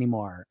hide it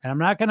anymore.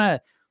 And I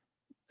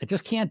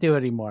just can't do it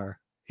anymore.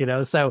 You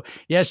know, so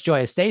yes,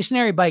 Joy, a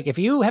stationary bike, if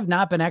you have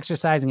not been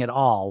exercising at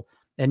all,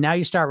 and now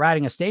you start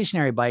riding a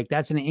stationary bike,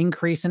 that's an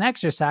increase in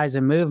exercise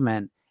and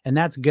movement, and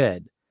that's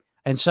good.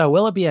 And so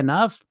will it be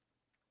enough?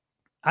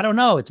 I don't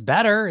know. It's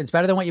better. It's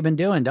better than what you've been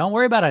doing. Don't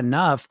worry about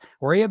enough.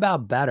 Worry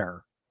about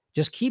better.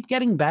 Just keep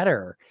getting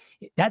better.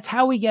 That's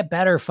how we get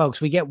better,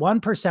 folks. We get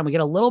 1%. We get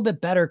a little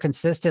bit better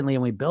consistently,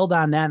 and we build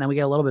on that, and then we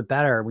get a little bit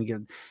better.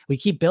 We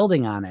keep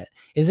building on it.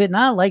 Is it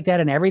not like that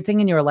in everything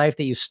in your life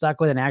that you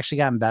stuck with and actually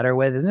gotten better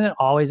with? Isn't it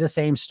always the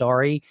same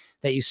story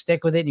that you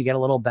stick with it and you get a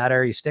little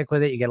better? You stick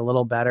with it, you get a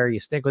little better. You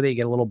stick with it, you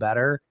get a little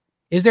better.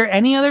 Is there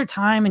any other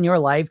time in your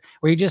life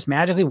where you just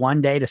magically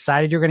one day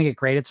decided you're going to get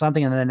great at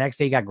something and then the next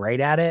day you got great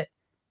at it?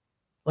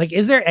 Like,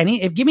 is there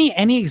give me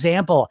any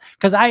example?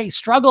 Because I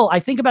struggle. I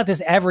think about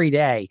this every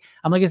day.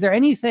 I'm like, is there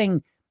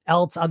anything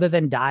else other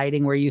than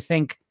dieting where you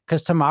think,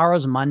 because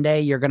tomorrow's Monday,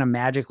 you're going to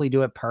magically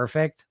do it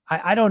perfect?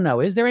 I don't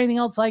know. Is there anything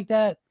else like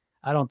that?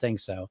 I don't think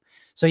so.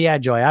 So yeah,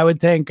 Joy, I would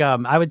think,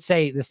 I would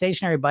say the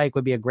stationary bike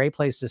would be a great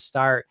place to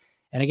start.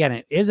 And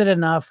again, is it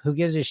enough? Who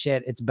gives a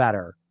shit? It's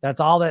better. That's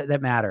all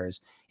that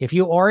matters. If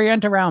you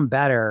orient around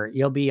better,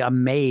 you'll be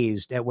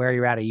amazed at where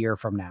you're at a year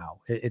from now.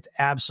 It's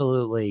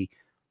absolutely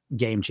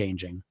game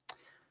changing.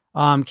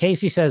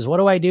 Casey says, what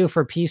do I do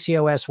for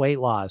PCOS weight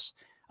loss?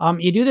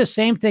 You do the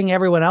same thing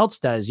everyone else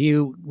does.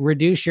 You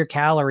reduce your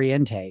calorie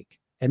intake.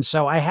 And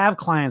so I have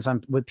clients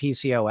with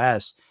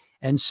PCOS.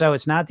 And so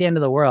it's not the end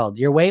of the world.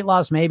 Your weight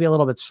loss may be a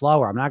little bit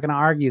slower. I'm not going to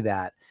argue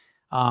that.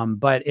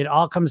 But it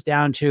all comes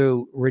down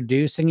to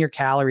reducing your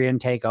calorie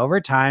intake over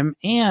time.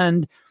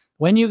 And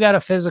when you got a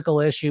physical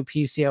issue,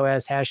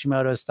 PCOS,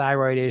 Hashimoto's,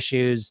 thyroid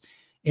issues,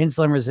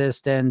 insulin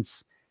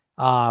resistance,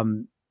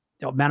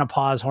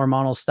 menopause,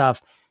 hormonal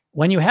stuff,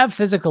 when you have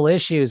physical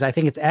issues, I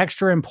think it's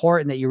extra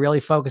important that you really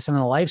focus on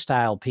the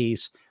lifestyle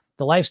piece.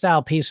 The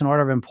lifestyle piece in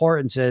order of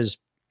importance is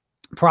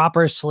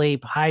proper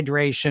sleep,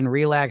 hydration,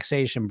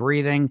 relaxation,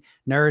 breathing,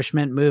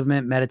 nourishment,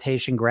 movement,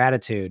 meditation,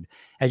 gratitude.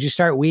 As you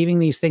start weaving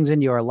these things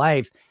into your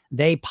life,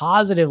 they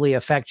positively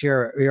affect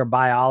your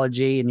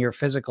biology and your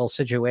physical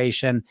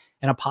situation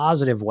in a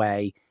positive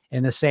way,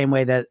 in the same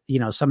way that,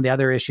 some of the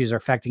other issues are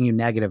affecting you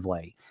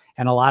negatively.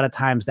 And a lot of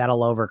times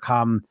that'll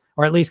overcome,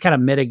 or at least kind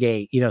of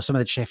mitigate, some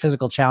of the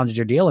physical challenges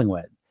you're dealing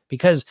with.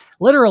 Because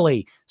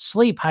literally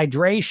sleep,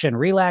 hydration,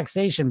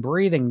 relaxation,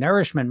 breathing,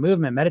 nourishment,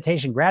 movement,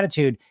 meditation,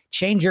 gratitude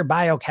change your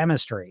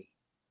biochemistry.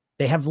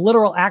 They have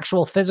literal,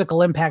 actual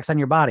physical impacts on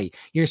your body.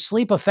 Your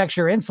sleep affects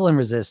your insulin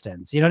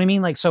resistance. You know what I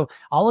mean? So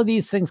all of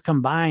these things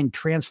combined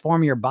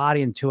transform your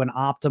body into an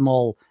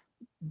optimal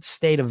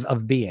state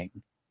of being.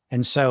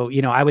 And so,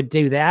 I would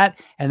do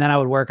that. And then I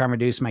would work on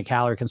reducing my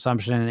calorie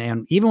consumption.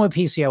 And even with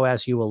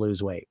PCOS, you will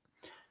lose weight.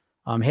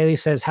 Haley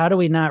says, how do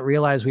we not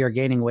realize we are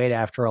gaining weight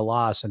after a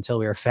loss until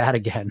we are fat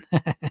again?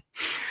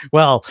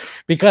 Well,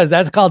 because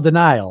that's called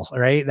denial,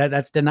 right?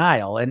 That's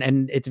denial.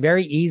 And it's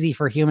very easy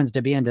for humans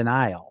to be in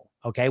denial.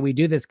 Okay. We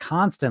do this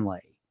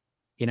constantly.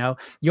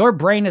 Your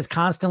brain is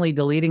constantly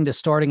deleting,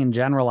 distorting, and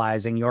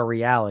generalizing your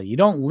reality. You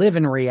don't live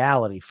in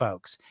reality,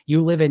 folks.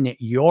 You live in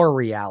your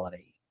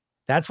reality.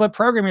 That's what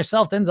Program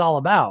Yourself Thin's all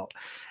about.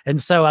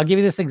 And so I'll give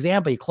you this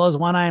example. You close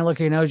one eye and look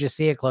at your nose, you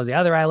see it. Close the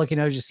other eye, look at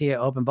your nose, you see it.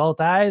 Open both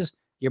eyes.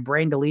 Your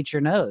brain deletes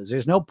your nose.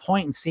 There's no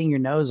point in seeing your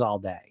nose all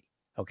day.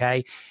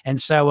 Okay.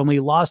 And so when we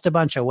lost a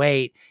bunch of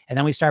weight and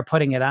then we start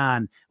putting it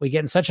on, we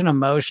get in such an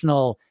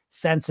emotional,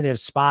 sensitive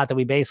spot that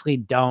we basically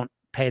don't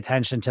pay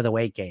attention to the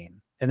weight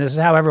gain. And this is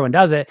how everyone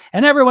does it.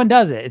 And everyone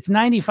does it. It's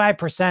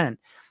 95%,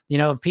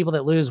 of people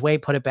that lose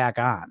weight, put it back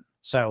on.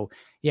 So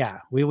yeah,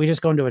 we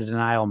just go into a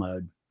denial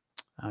mode.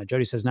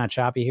 Jody says, not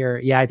choppy here.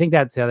 Yeah, I think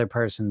that's the other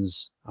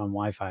person's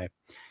Wi-Fi.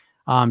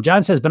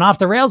 John says, been off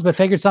the rails, but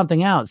figured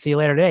something out. See you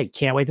later today.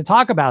 Can't wait to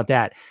talk about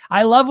that.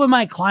 I love when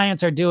my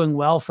clients are doing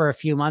well for a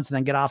few months and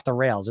then get off the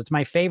rails. It's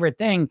my favorite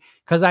thing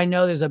because I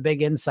know there's a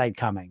big insight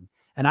coming.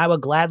 And I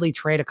would gladly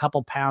trade a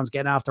couple pounds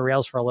getting off the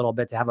rails for a little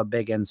bit to have a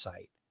big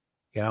insight.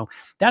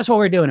 That's what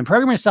we're doing. In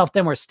Program Yourself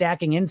Thin, we're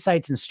stacking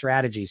insights and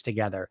strategies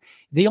together.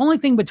 The only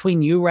thing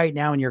between you right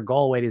now and your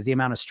goal weight is the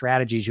amount of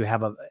strategies you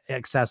have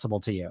accessible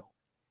to you.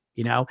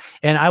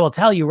 And I will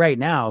tell you right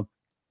now,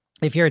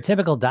 if you're a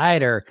typical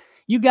dieter,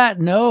 you got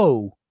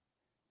no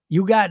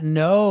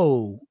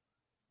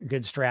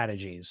good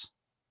strategies.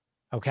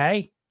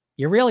 Okay.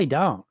 You really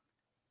don't.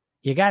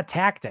 You got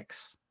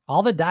tactics.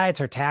 All the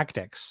diets are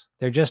tactics.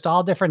 They're just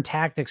all different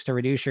tactics to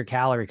reduce your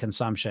calorie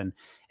consumption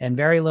and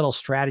very little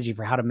strategy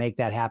for how to make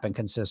that happen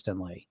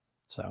consistently.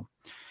 So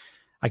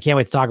I can't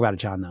wait to talk about it,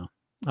 John, though.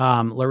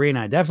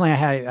 Lorena,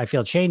 definitely I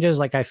feel changes.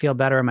 Like I feel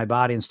better in my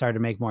body and started to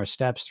make more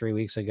steps 3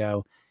 weeks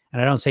ago.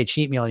 And I don't say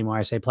cheat meal anymore.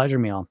 I say pleasure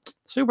meal.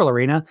 Super,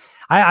 Lorena.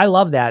 I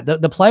love that.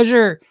 The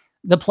pleasure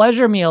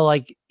meal,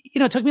 like,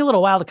 it took me a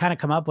little while to kind of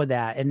come up with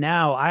that. And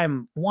now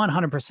I'm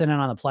 100% in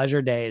on the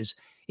pleasure days,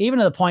 even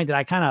to the point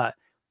that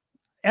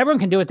everyone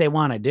can do what they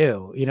want to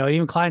do.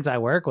 Even clients I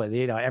work with,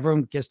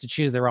 everyone gets to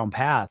choose their own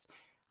path.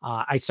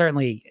 I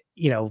certainly,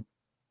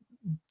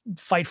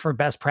 fight for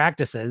best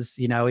practices,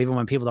 even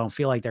when people don't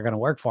feel like they're going to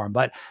work for them.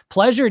 But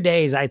pleasure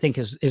days, I think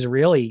is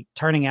really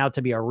turning out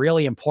to be a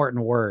really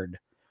important word.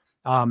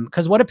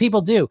 Because what do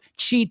people do?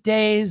 Cheat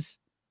days.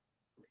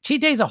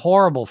 Cheat days is a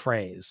horrible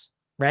phrase,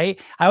 right?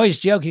 I always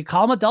joke, you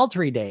call them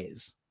adultery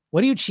days.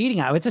 What are you cheating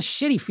on? It's a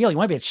shitty feeling. You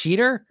want to be a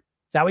cheater?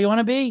 Is that what you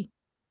want to be?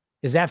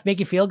 Does that make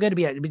you feel good to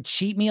be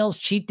cheat meals,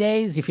 cheat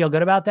days? You feel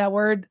good about that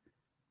word,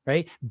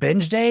 right?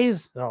 Binge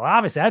days? Well,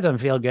 obviously that doesn't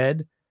feel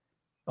good.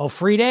 Oh,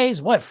 free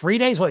days? What? Free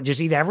days? What?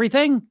 Just eat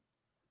everything?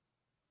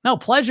 No,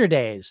 pleasure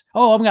days.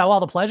 Oh, I've got all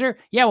the pleasure?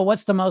 Yeah, well,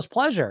 what's the most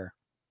pleasure?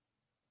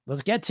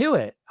 Let's get to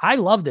it. I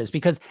love this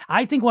because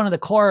I think one of the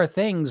core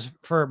things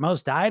for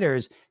most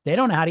dieters, they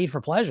don't know how to eat for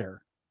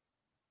pleasure.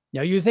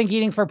 You think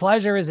eating for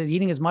pleasure is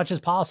eating as much as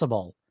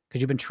possible because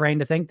you've been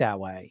trained to think that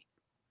way.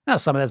 Now,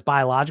 some of that's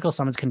biological,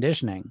 some of it's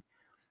conditioning,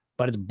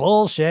 but it's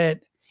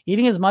bullshit.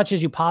 Eating as much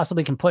as you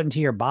possibly can put into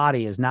your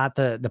body is not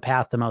the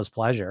path to most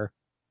pleasure.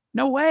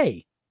 No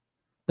way.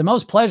 The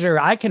most pleasure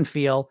I can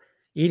feel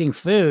eating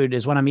food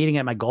is when I'm eating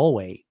at my goal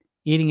weight.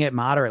 eating it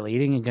moderately,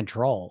 eating in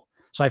control.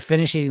 So I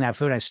finish eating that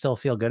food and I still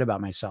feel good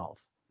about myself.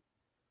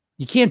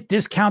 You can't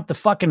discount the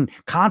fucking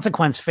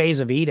consequence phase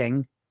of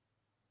eating,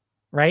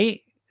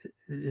 right?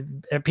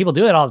 People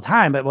do it all the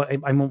time, but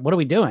what are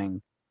we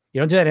doing?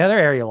 You don't do that in other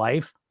area of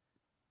life.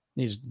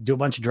 You just do a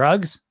bunch of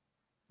drugs.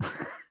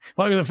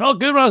 Well, it felt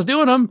good when I was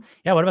doing them.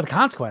 Yeah, what about the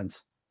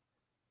consequence?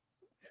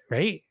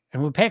 Right?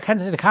 And we pay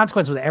attention to the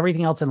consequence with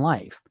everything else in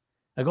life.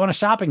 I go on a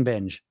shopping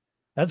binge.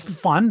 That's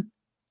fun.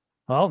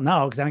 Well,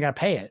 no, because then I got to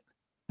pay it.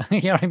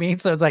 You know what I mean?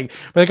 So it's like,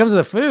 when it comes to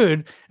the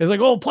food, it's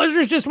like, oh, pleasure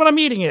is just when I'm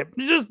eating it.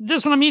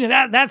 Just when I'm eating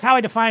it. That's how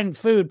I define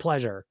food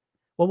pleasure.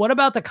 Well, what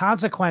about the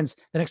consequence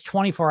the next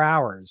 24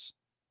 hours?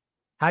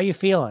 How are you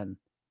feeling?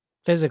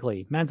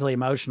 Physically, mentally,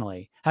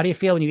 emotionally? How do you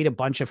feel when you eat a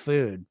bunch of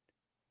food?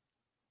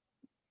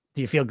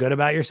 Do you feel good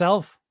about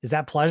yourself? Is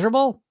that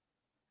pleasurable?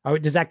 Or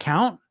does that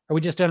count? Are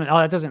we just doing it?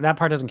 Oh, that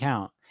part doesn't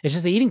count. It's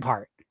just the eating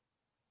part.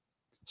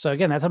 So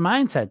again, that's a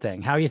mindset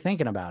thing. How are you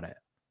thinking about it?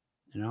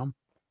 You know?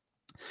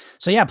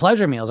 So yeah,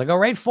 pleasure meals. I go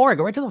right for it.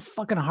 Go right to the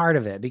fucking heart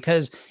of it,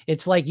 because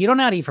it's like you don't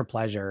know how to eat for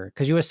pleasure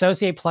because you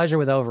associate pleasure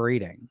with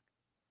overeating,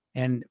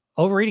 and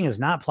overeating is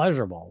not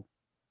pleasurable.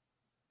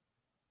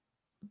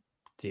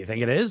 Do you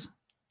think it is?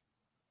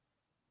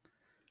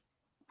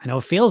 I know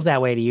it feels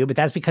that way to you, but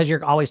that's because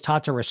you're always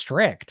taught to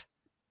restrict.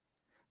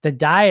 The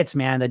diets,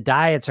 man, the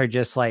diets are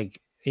just like,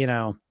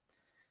 the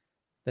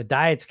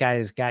diets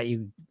guys got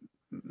you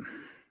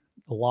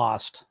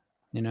lost,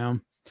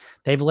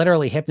 They've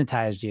literally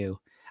hypnotized you.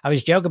 I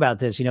always joke about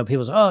this,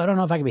 people say, oh, I don't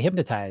know if I can be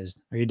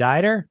hypnotized. Are you a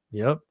dieter?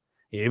 Yep.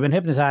 You've been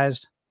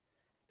hypnotized.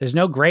 There's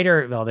no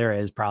greater, well, there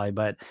is probably,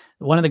 but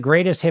one of the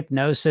greatest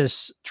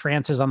hypnosis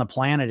trances on the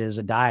planet is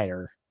a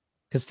dieter.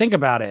 Because think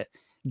about it,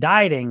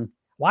 dieting,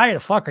 why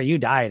the fuck are you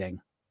dieting?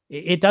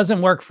 It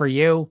doesn't work for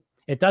you.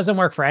 It doesn't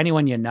work for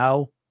anyone you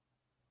know.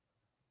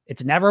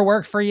 It's never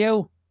worked for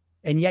you,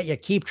 and yet you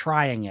keep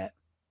trying it.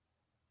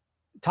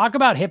 Talk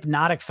about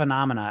hypnotic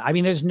phenomena. I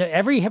mean,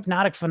 every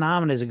hypnotic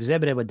phenomena is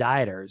exhibited with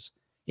dieters.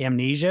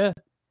 Amnesia.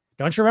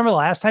 Don't you remember the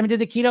last time you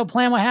did the keto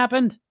plan? What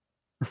happened?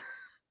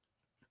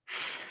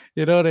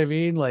 You know what I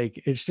mean?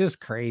 Like, it's just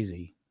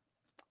crazy.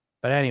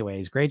 But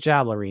anyways, great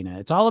job, Lorena.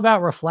 It's all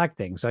about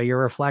reflecting. So you're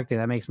reflecting.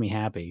 That makes me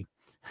happy.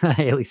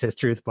 Haley says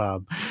truth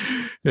bomb.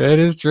 It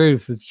is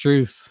truth. It's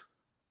truth.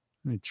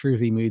 I'm in a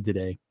truthy mood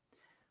today.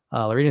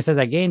 Lorena says,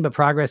 I gained, but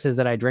progress is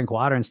that I drink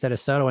water instead of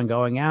soda when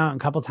going out.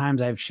 And a couple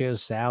times I've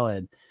chose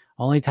salad.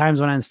 Only times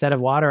when instead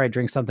of water, I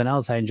drink something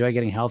else. I enjoy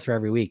getting healthier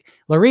every week.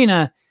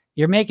 Lorena,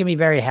 you're making me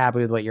very happy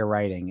with what you're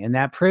writing. And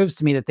that proves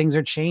to me that things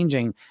are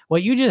changing.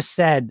 What you just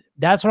said,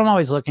 that's what I'm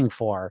always looking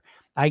for.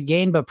 I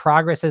gained, but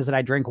progress is that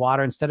I drink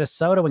water instead of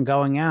soda when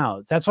going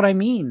out. That's what I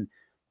mean.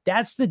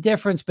 That's the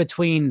difference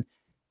between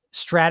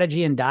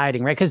strategy and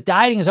dieting, right? Because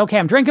dieting is, okay,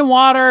 I'm drinking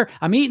water,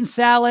 I'm eating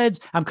salads,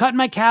 I'm cutting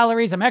my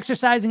calories, I'm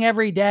exercising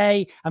every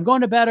day, I'm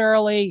going to bed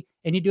early,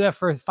 and you do it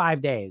for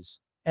 5 days.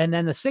 And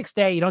then the 6th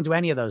day, you don't do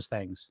any of those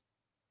things.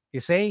 You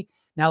see?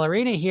 Now,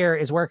 Lorena here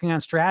is working on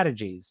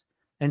strategies.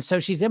 And so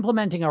she's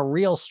implementing a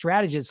real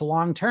strategy. It's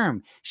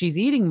long-term. She's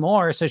eating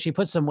more, so she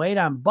puts some weight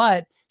on,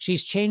 but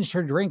she's changed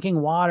her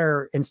drinking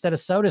water instead of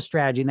soda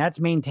strategy, and that's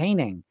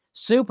maintaining.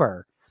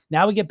 Super.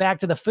 Now we get back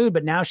to the food,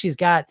 but now she's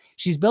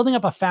building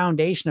up a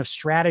foundation of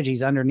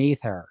strategies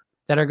underneath her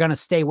that are going to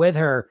stay with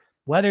her,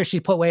 whether she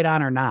put weight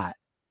on or not.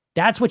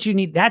 That's what you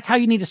need. That's how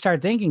you need to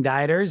start thinking,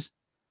 dieters,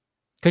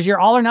 because your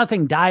all or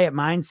nothing diet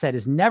mindset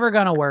is never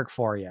going to work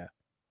for you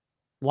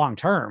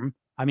long-term.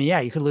 I mean,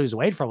 yeah, you could lose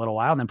weight for a little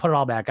while and then put it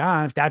all back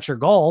on. If that's your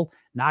goal,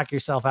 knock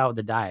yourself out with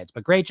the diets.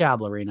 But great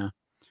job, Lorena.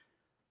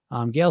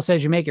 Gail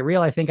says, you make it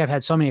real. I think I've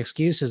had so many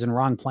excuses and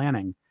wrong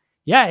planning.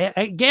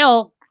 Yeah,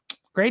 Gail,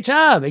 great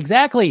job.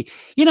 Exactly.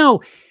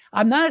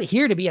 I'm not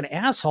here to be an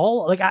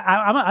asshole. Like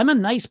I'm a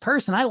nice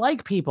person. I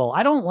like people.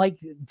 I don't like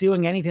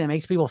doing anything that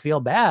makes people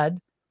feel bad.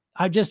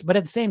 but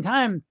at the same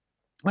time,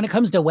 when it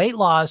comes to weight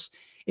loss,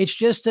 it's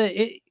just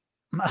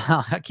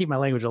I'll keep my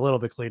language a little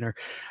bit cleaner.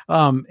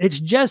 It's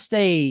just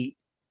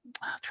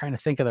I'm trying to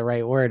think of the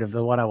right word of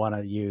the one I want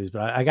to use,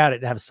 but I got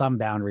to have some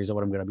boundaries of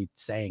what I'm going to be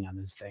saying on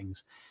these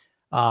things.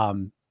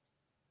 I'm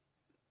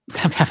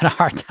having a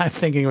hard time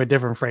thinking of a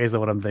different phrase than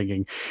what I'm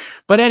thinking.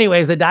 But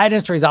anyways, the diet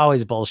industry is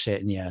always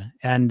bullshitting you.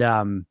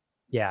 And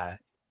yeah,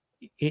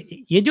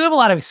 you do have a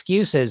lot of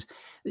excuses.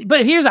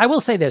 But I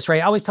will say this,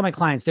 right? I always tell my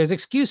clients, there's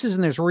excuses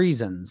and there's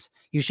reasons.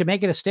 You should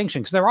make a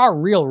distinction because there are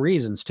real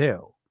reasons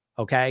too.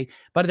 Okay.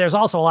 But there's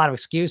also a lot of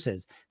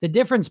excuses. The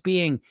difference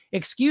being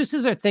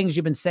excuses are things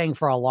you've been saying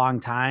for a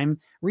long time.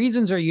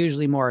 Reasons are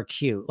usually more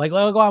acute. Like,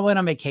 I went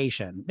on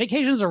vacation.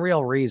 Vacation is a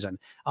real reason.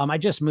 I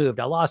just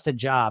moved. I lost a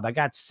job. I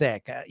got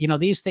sick.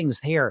 These things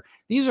here,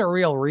 these are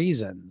real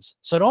reasons.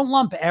 So don't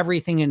lump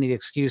everything into the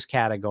excuse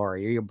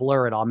category or you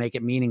blur it all, make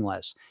it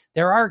meaningless.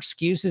 There are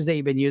excuses that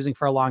you've been using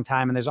for a long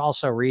time. And there's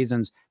also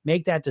reasons.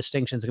 Make that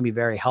distinction. It's going to be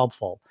very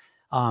helpful.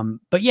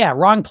 But yeah,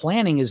 wrong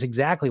planning is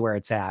exactly where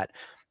it's at.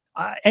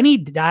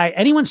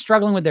 Anyone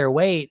struggling with their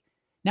weight.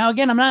 Now,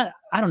 again, I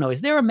don't know. Is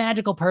there a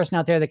magical person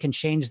out there that can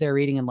change their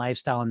eating and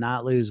lifestyle and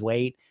not lose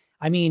weight?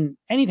 I mean,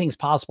 anything's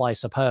possible, I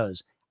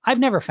suppose. I've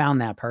never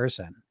found that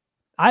person.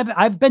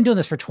 I've been doing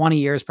this for 20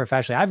 years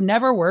professionally. I've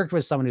never worked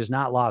with someone who's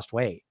not lost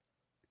weight.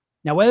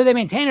 Now, whether they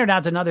maintain it or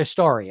not is another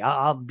story.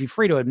 I'll be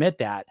free to admit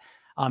that,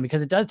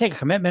 because it does take a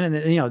commitment,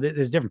 and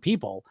there's different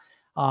people.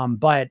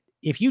 But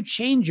if you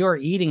change your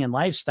eating and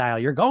lifestyle,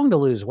 you're going to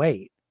lose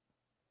weight.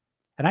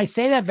 And I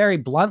say that very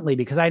bluntly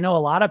because I know a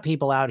lot of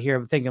people out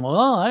here thinking, well,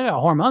 oh, I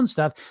got hormone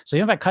stuff, so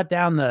even if I cut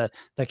down the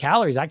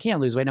calories, I can't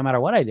lose weight no matter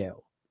what I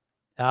do.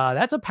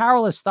 That's a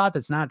powerless thought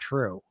that's not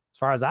true, as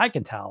far as I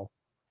can tell.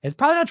 It's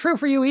probably not true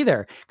for you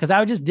either, because I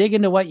would just dig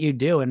into what you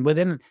do, and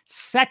within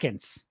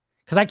seconds,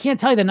 because I can't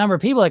tell you the number of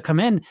people that come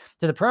in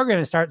to the program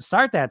and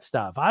start that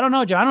stuff. I don't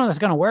know, Joe. I don't know if it's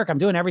going to work. I'm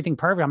doing everything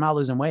perfect. I'm not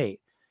losing weight.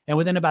 And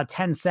within about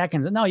 10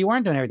 seconds, no, you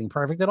weren't doing everything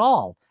perfect at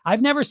all.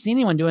 I've never seen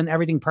anyone doing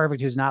everything perfect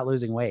who's not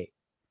losing weight.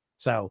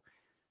 So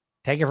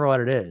take it for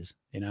what it is,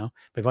 But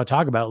if I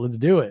talk about it, let's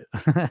do it.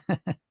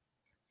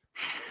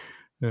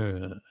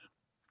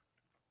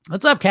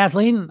 What's up,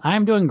 Kathleen?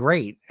 I'm doing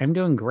great.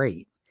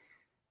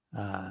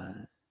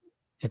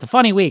 It's a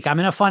funny week. I'm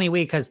in a funny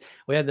week because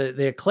we had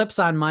the eclipse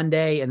on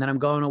Monday, and then I'm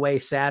going away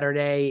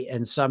Saturday.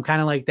 And so I'm kind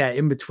of like that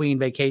in between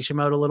vacation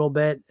mode a little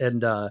bit,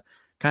 and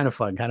kind of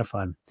fun.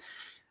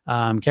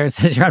 Karen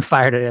says you're on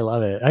fire today. I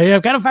love it.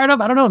 I'm kind of fired up.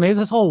 I don't know. Maybe it's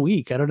this whole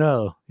week. I don't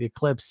know. The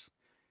eclipse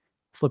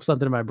flipped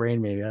something in my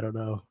brain. Maybe. I don't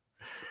know.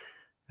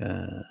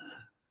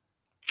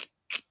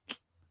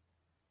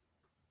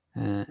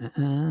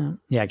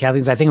 Yeah,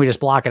 Kathleen says, I think we just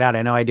block it out.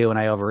 I know I do when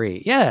I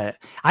overeat. Yeah,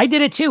 I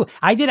did it too.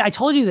 I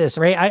told you this,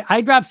 right?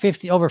 I dropped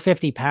over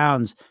 50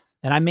 pounds,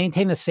 and I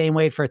maintained the same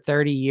weight for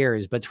 30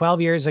 years. But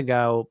 12 years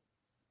ago,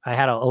 I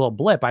had a little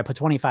blip. I put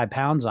 25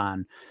 pounds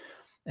on,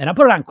 and I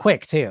put it on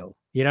quick too.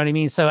 You know what I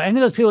mean? So any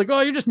of those people are like,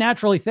 oh, you're just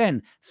naturally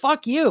thin.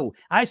 Fuck you.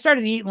 I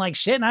started eating like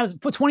shit, and I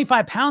put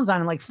 25 pounds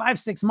on in like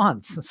 5-6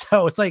 months.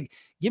 So it's like,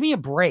 give me a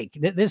break.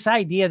 This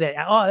idea that,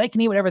 oh, they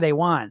can eat whatever they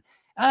want.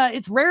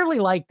 It's rarely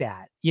like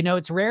that.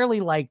 It's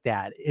rarely like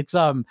that. It's,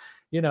 I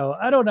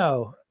don't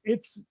know.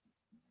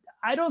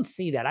 I don't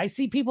see that. I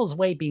see people's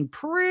weight being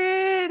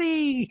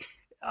pretty,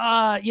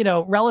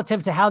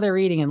 relative to how they're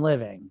eating and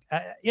living,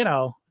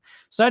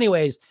 So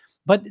anyways,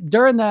 but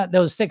during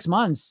those 6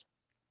 months,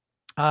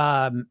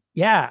 I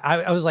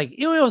was like,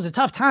 it was a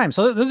tough time.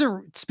 So those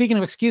are, speaking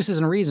of excuses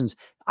and reasons,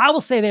 I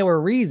will say they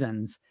were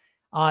reasons.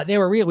 They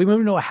were real. We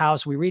moved into a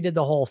house. We redid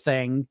the whole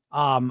thing.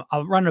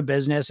 I run a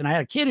business, and I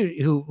had a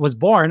kid who was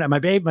born,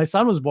 and my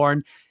son was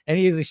born, and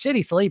he was a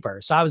shitty sleeper.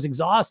 So I was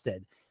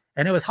exhausted,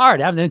 and it was hard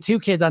having 2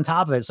 kids on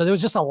top of it. So there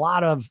was just a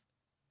lot of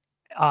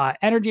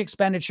energy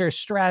expenditure,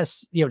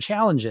 stress,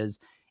 challenges.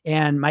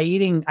 And my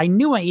eating, I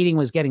knew my eating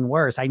was getting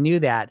worse. I knew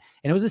that.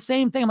 And it was the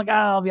same thing. I'm like, oh,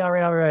 I'll be all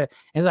right. All right.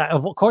 And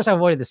of course I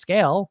avoided the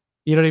scale,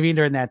 you know what I mean,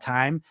 during that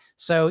time.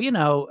 So,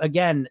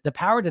 again, the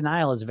power of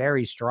denial is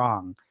very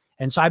strong.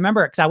 And so I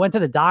remember, because I went to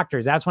the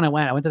doctors. That's when I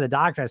went to the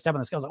doctor. I stepped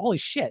on the scale. I was like, holy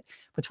shit,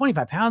 put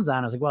 25 pounds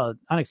on. I was like, well,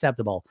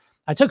 unacceptable.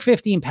 I took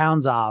 15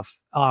 pounds off,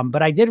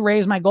 but I did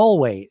raise my goal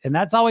weight. And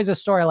that's always a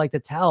story I like to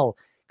tell,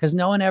 because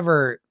no one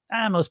ever,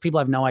 most people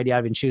have no idea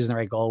I've been choosing the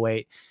right goal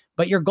weight.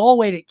 But your goal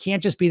weight, it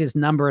can't just be this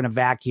number in a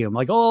vacuum.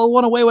 Like, oh, I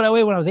want to weigh what I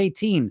weighed when I was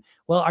 18.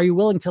 Well, are you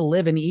willing to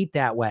live and eat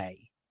that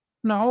way?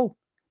 No.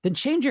 Then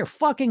change your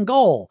fucking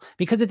goal,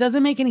 because it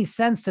doesn't make any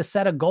sense to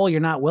set a goal you're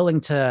not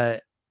willing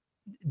to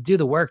do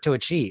the work to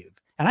achieve.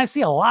 And I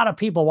see a lot of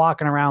people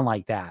walking around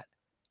like that.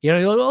 You're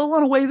like, oh, I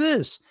want to weigh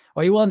this.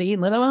 Or are you willing to eat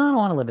and live? Oh, I don't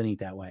want to live and eat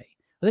that way.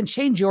 But then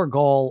change your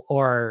goal,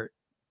 or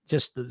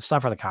just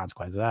suffer the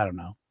consequences. I don't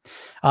know.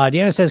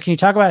 Deanna says, can you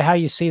talk about how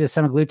you see the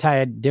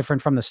semaglutide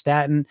different from the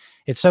statin?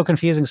 It's so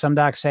confusing. Some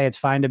docs say it's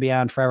fine to be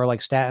on forever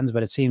like statins,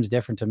 but it seems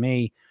different to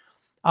me.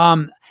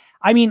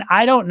 I mean,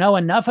 I don't know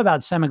enough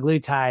about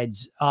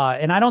semaglutides,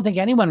 and I don't think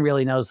anyone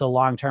really knows the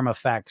long-term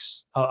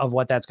effects of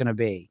what that's going to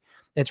be.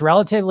 It's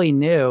relatively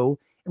new.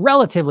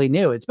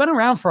 It's been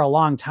around for a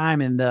long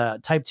time in the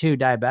type 2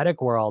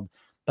 diabetic world,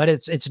 but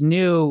it's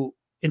new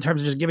in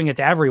terms of just giving it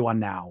to everyone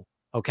now.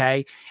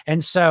 Okay.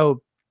 And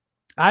so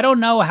I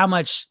don't know how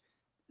much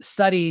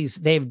studies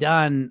they've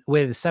done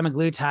with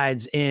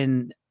semaglutides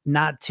in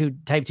type 2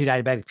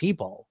 diabetic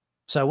people.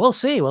 So we'll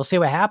see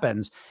what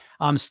happens.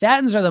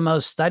 Statins are the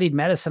most studied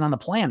medicine on the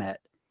planet,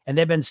 and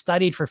they've been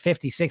studied for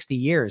 50, 60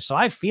 years. So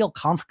I feel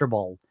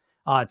comfortable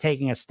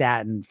taking a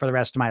statin for the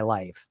rest of my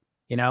life.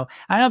 I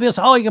know people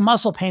say, oh, you get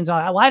muscle pains.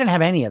 Well, I didn't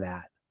have any of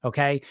that.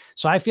 Okay.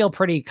 So I feel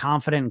pretty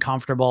confident and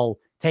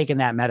comfortable taking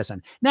that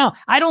medicine. Now,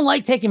 I don't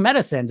like taking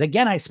medicines.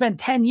 Again, I spent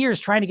 10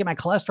 years trying to get my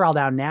cholesterol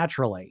down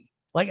naturally.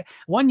 Like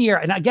 1 year,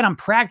 and again, I'm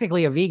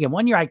practically a vegan.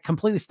 1 year, I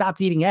completely stopped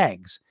eating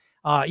eggs.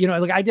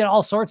 Like I did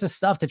all sorts of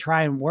stuff to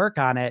try and work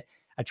on it.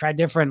 I tried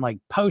different like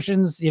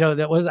potions,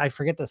 I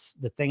forget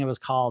the thing it was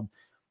called.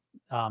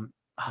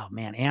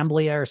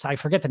 Amblia, or I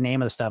forget the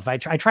name of the stuff. I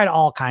tried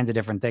all kinds of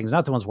different things.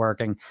 Nothing was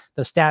working.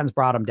 The statins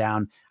brought them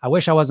down. I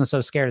wish I wasn't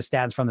so scared of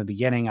statins from the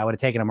beginning. I would have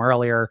taken them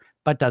earlier,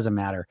 but doesn't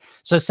matter.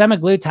 So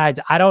semaglutides,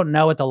 I don't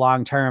know what the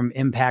long-term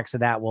impacts of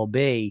that will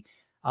be.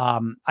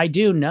 I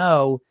do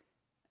know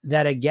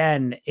that,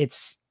 again,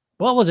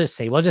 we'll just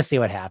see. We'll just see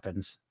what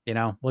happens.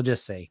 We'll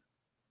just see.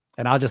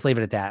 And I'll just leave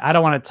it at that. I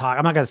don't want to talk.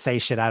 I'm not going to say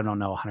shit I don't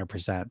know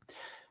 100%.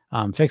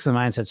 Fixing the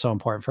mindset's so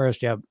important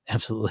first. Yep,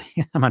 absolutely.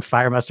 I'm on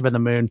fire. Must have been the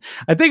moon.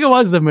 I think it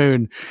was the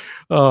moon.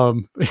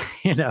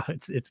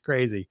 It's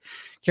crazy.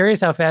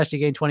 Curious how fast you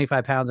gained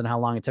 25 pounds and how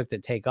long it took to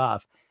take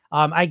off.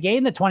 I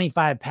gained the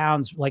 25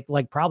 pounds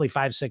like probably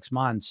 5-6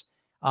 months.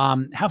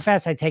 How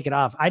fast I take it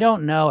off, I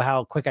don't know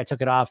how quick I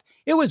took it off.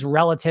 It was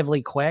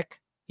relatively quick.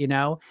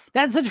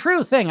 That's a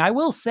true thing. I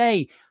will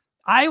say,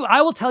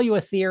 I will tell you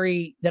a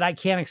theory that I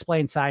can't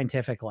explain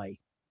scientifically.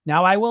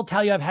 Now, I will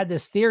tell you, I've had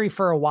this theory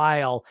for a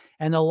while,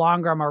 and the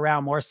longer I'm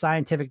around, more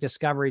scientific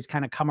discoveries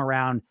kind of come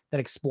around that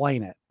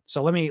explain it.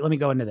 So let me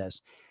go into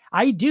this.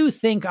 I do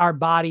think our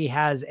body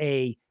has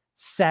a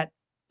set.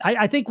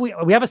 I think we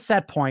have a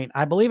set point.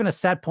 I believe in a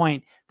set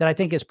point that I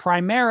think is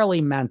primarily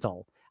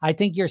mental. I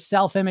think your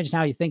self-image,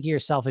 now you think of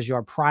yourself as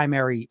your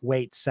primary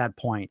weight set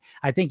point.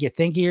 I think you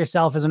think of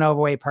yourself as an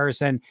overweight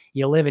person,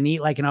 you live and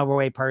eat like an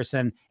overweight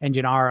person, and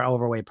you are an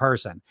overweight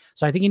person.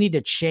 So I think you need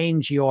to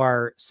change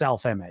your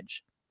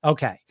self-image.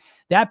 Okay.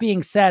 That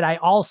being said, I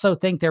also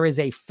think there is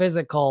a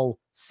physical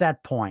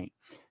set point.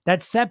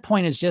 That set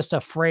point is just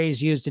a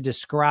phrase used to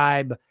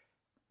describe,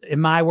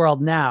 in my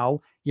world now,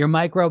 your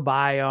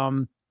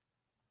microbiome,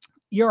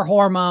 your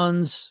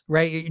hormones,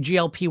 right?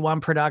 Your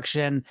GLP-1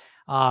 production,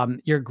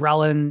 your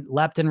ghrelin,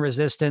 leptin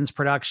resistance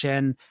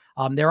production.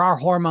 There are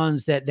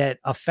hormones that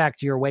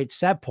affect your weight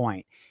set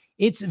point.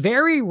 It's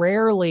very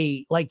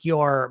rarely like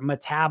your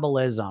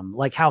metabolism,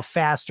 like how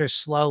fast or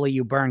slowly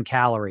you burn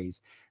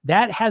calories.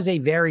 That has a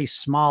very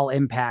small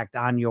impact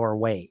on your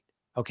weight.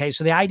 Okay.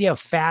 So the idea of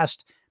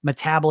fast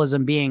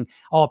metabolism being,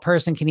 a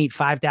person can eat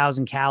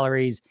 5,000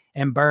 calories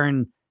and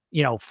burn,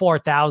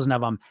 4,000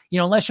 of them,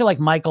 unless you're like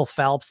Michael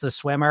Phelps, the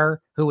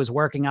swimmer who was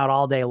working out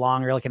all day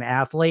long, you're like an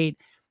athlete,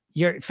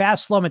 your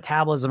fast, slow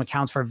metabolism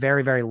accounts for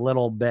very, very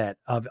little bit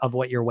of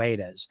what your weight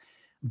is.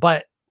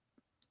 But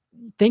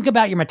think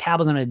about your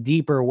metabolism in a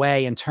deeper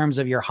way in terms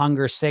of your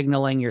hunger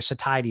signaling, your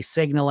satiety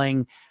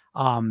signaling,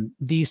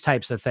 these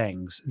types of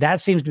things. That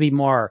seems to be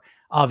more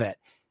of it,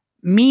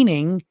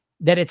 meaning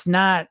that it's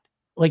not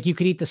like you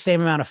could eat the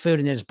same amount of food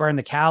and just burn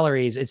the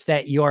calories. It's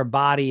that your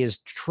body is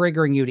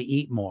triggering you to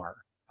eat more.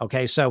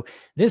 Okay. So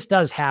this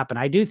does happen.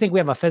 I do think we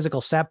have a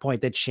physical set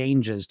point that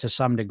changes to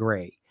some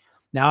degree.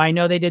 Now, I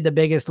know they did the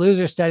Biggest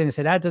Loser study and they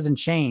said that doesn't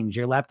change.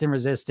 Your leptin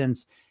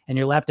resistance and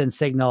your leptin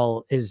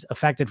signal is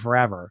affected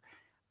forever.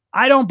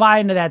 I don't buy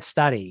into that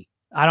study.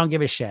 I don't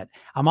give a shit.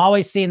 I'm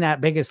always seeing that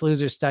Biggest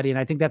Loser study, and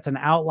I think that's an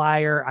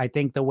outlier. I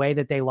think the way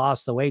that they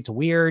lost the weight's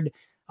weird.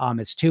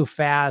 It's too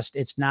fast.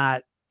 It's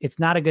not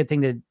a good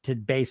thing to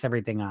base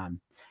everything on.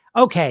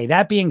 Okay,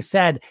 that being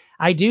said,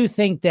 I do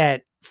think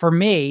that for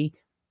me,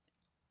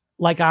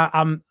 like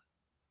I'm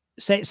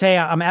say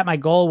I'm at my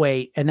goal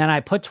weight and then I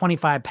put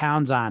 25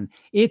 pounds on,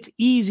 it's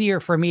easier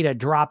for me to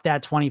drop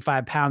that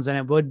 25 pounds than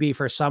it would be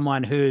for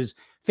someone who's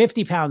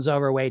 50 pounds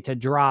overweight to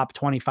drop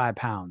 25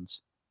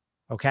 pounds.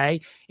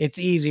 Okay. It's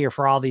easier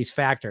for all these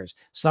factors.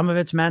 Some of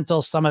it's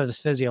mental, some of it's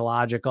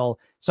physiological,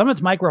 some of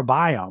it's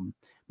microbiome.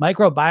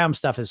 Microbiome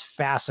stuff is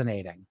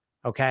fascinating.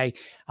 Okay.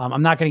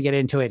 I'm not going to get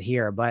into it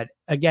here, but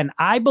again,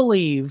 I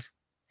believe,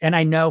 and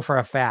I know for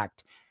a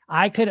fact,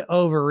 I could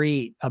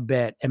overeat a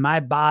bit and my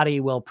body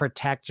will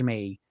protect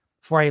me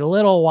for a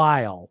little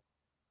while.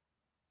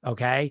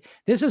 Okay.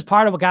 This is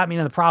part of what got me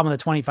into the problem of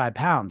the 25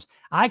 pounds.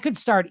 I could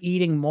start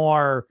eating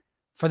more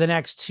for the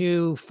next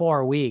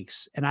 2-4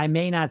 weeks, and I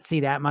may not see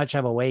that much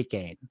of a weight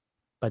gain,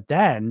 but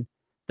then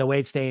the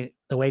weight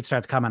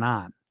starts coming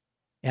on.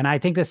 And I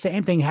think the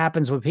same thing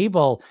happens with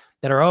people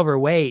that are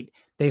overweight.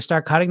 They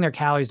start cutting their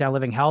calories down,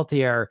 living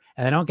healthier,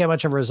 and they don't get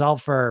much of a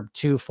result for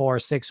 2, 4,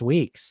 6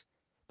 weeks.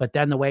 But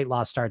then the weight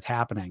loss starts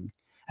happening.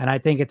 And I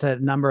think it's a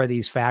number of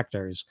these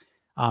factors.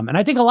 And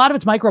I think a lot of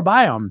it's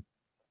microbiome.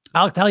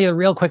 I'll tell you the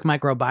real quick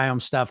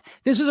microbiome stuff.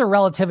 This is a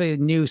relatively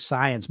new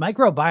science.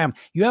 Microbiome,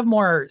 you have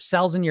more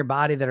cells in your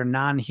body that are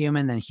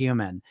non-human than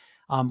human.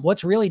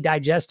 What's really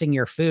digesting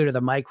your food are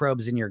the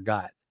microbes in your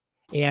gut.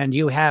 And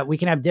we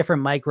can have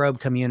different microbe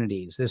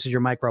communities. This is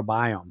your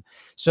microbiome.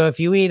 So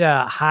if you eat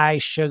a high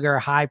sugar,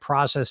 high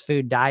processed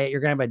food diet, you're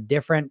going to have a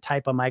different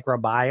type of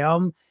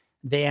microbiome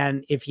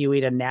than if you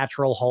eat a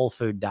natural whole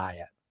food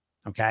diet.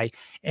 Okay.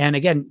 And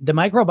again, the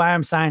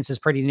microbiome science is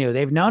pretty new.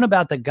 They've known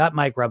about the gut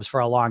microbes for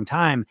a long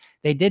time.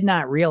 They did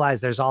not realize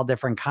there's all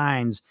different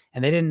kinds.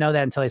 And they didn't know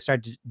that until they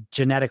started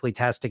genetically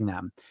testing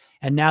them.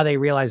 And now they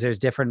realize there's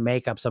different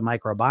makeups of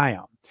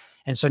microbiome.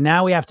 And so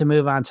now we have to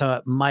move on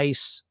to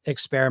mice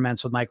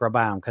experiments with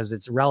microbiome because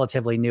it's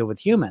relatively new with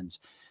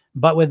humans.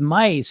 But with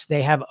mice,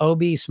 they have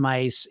obese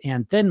mice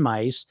and thin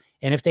mice.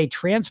 And if they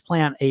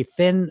transplant a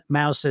thin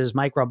mouse's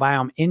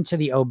microbiome into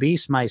the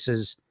obese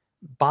mice's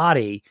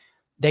body,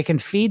 they can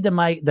feed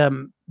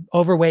the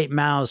overweight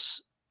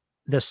mouse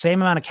the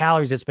same amount of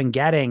calories it's been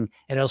getting,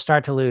 and it'll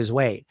start to lose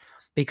weight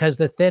because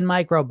the thin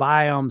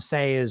microbiome,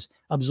 say, is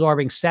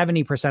absorbing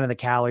 70% of the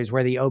calories,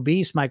 where the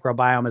obese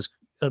microbiome is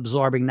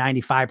absorbing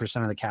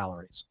 95% of the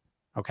calories.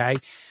 Okay.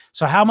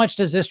 So how much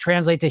does this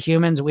translate to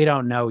humans? We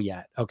don't know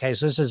yet. Okay.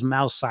 So this is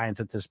mouse science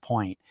at this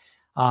point.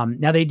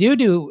 Now they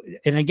do,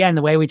 and again,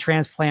 the way we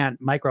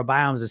transplant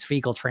microbiomes is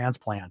fecal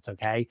transplants.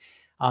 Okay.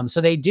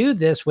 So they do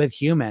this with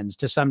humans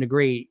to some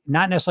degree,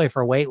 not necessarily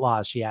for weight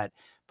loss yet,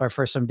 but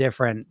for some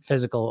different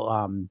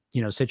physical,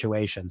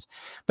 situations.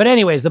 But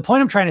anyways, the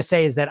point I'm trying to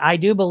say is that I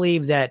do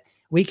believe that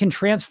we can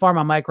transform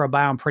a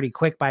microbiome pretty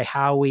quick by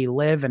how we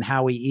live and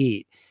how we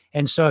eat.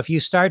 And so if you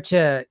start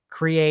to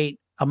create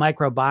a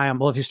microbiome,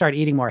 well, if you start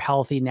eating more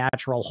healthy,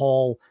 natural,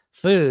 whole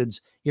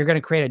foods, you're going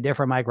to create a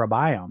different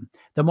microbiome.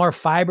 The more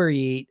fiber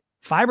you eat,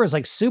 fiber is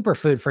like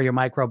superfood for your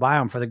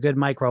microbiome, for the good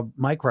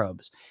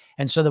microbes.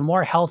 And so the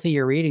more healthy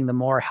you're eating, the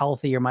more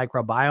healthy your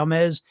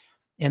microbiome is.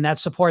 And that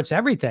supports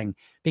everything,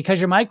 because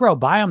your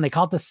microbiome, they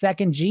call it the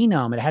second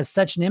genome. It has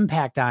such an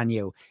impact on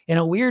you. In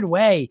a weird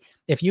way,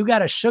 if you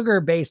got a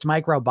sugar-based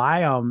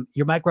microbiome,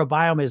 your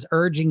microbiome is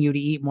urging you to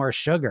eat more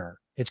sugar.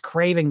 It's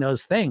craving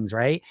those things,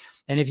 right?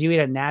 And if you eat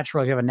if you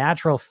have a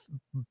natural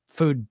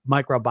food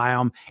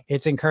microbiome,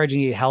 it's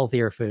encouraging you to eat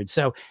healthier food.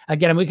 So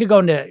again, we could go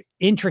into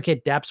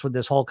intricate depths with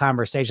this whole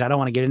conversation. I don't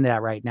want to get into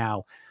that right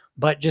now,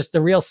 but just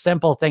the real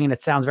simple thing, and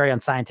it sounds very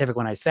unscientific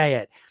when I say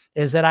it,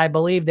 is that I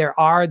believe there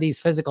are these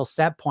physical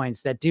set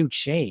points that do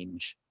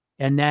change.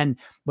 And then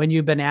when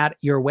you've been at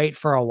your weight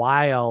for a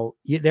while,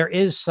 there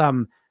is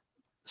some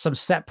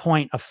set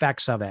point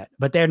effects of it,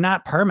 but they're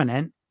not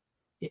permanent.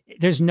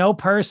 There's no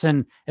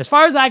person, as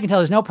far as I can tell,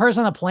 there's no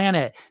person on the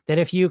planet that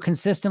if you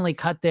consistently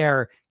cut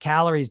their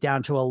calories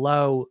down to a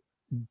low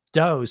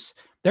dose,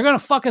 they're going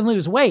to fucking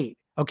lose weight.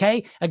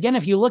 Okay. Again,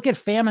 if you look at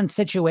famine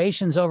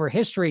situations over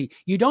history,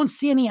 you don't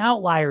see any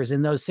outliers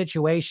in those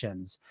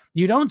situations.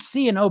 You don't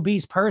see an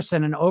obese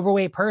person, an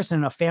overweight person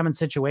in a famine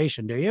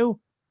situation, do you?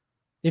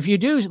 If you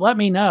do, let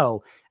me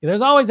know.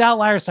 There's always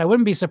outliers, so I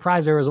wouldn't be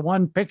surprised there was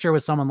one picture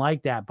with someone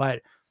like that,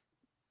 but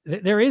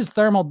there is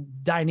thermal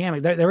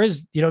dynamic. There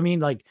is,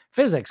 like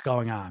physics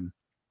going on.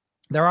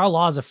 There are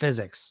laws of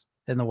physics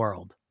in the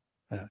world.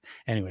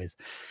 Anyways,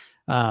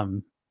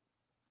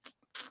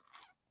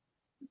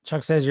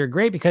 Chuck says, you're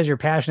great because you're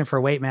passionate for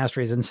weight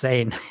mastery is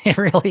insane. It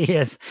really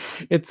is.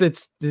 It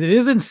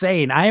is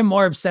insane. I am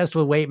more obsessed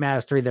with weight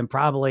mastery than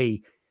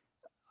probably,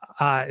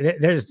 I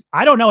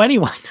don't know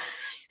anyone.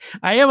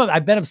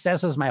 I've been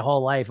obsessed with this my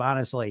whole life,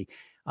 honestly.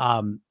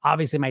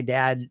 Obviously my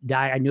dad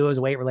died. I knew it was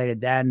weight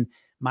related then.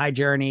 My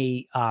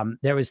journey,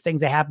 there was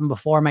things that happened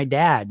before my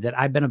dad that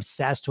I've been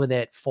obsessed with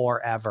it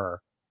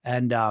forever.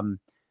 And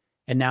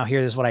now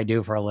here, this is what I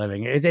do for a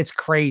living. It's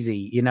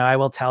crazy. I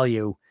will tell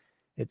you,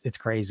 it's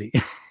crazy.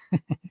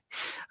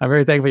 I'm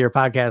very thankful for your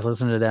podcast.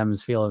 Listening to them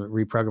is feel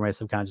reprogram my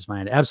subconscious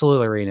mind.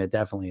 Absolutely, Rena. It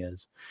definitely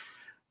is.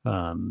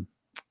 You're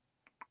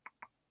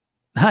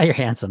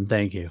handsome.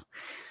 Thank you.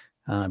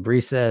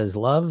 Bree says,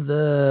 love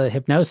the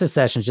hypnosis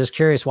sessions. Just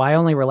curious, why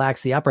only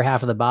relax the upper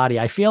half of the body?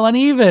 I feel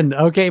uneven.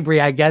 Okay, Bree,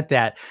 I get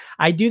that.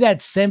 I do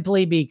that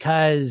simply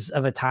because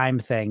of a time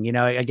thing.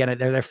 Again,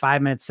 they're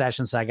 5-minute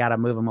sessions, so I got to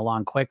move them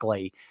along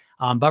quickly.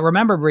 But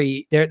remember,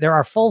 Bree, there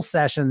are full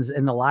sessions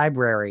in the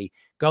library.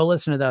 Go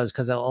listen to those,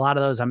 because a lot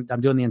of those I'm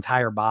doing the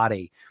entire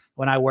body.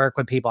 When I work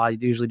with people, I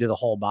usually do the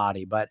whole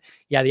body. But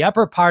yeah, the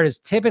upper part is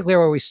typically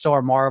where we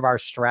store more of our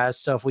stress.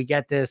 So if we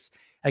get this,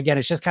 again,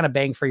 it's just kind of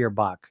bang for your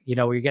buck,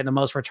 where you're getting the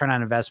most return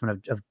on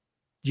investment of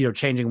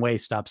changing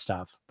waist up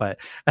stuff. But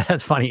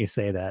that's funny you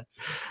say that.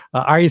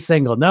 Are you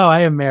single? No, I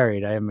am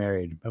married. I'm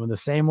with the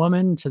same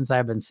woman since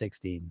I've been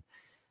 16.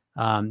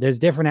 There's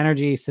different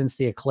energy since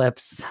the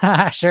eclipse.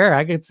 Sure,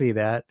 I could see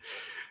that.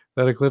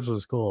 That eclipse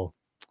was cool.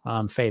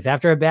 Faith,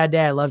 after a bad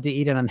day, I love to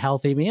eat an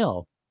unhealthy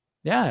meal.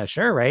 Yeah,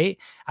 sure, right?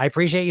 I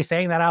appreciate you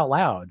saying that out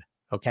loud.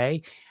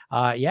 Okay.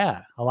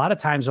 Yeah, a lot of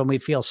times when we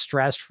feel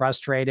stressed,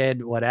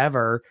 frustrated,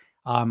 whatever,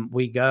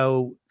 we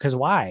go, because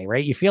why,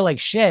 right? You feel like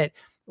shit.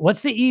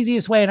 What's the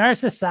easiest way in our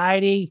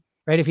society,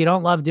 right? If you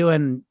don't love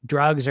doing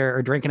drugs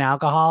or drinking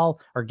alcohol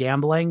or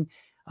gambling,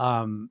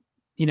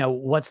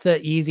 what's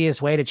the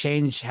easiest way to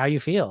change how you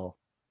feel?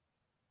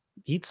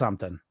 Eat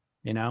something,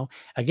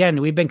 Again,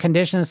 we've been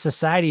conditioned in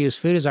society to use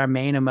food as our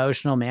main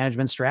emotional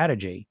management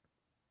strategy.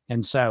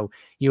 And so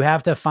you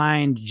have to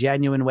find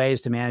genuine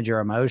ways to manage your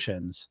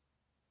emotions.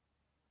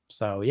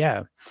 So yeah,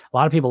 a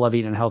lot of people love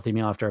eating a healthy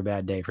meal after a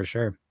bad day, for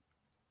sure.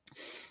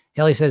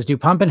 Haley says, do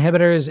pump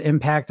inhibitors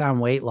impact on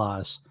weight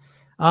loss?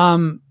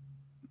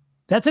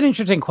 That's an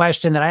interesting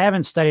question that I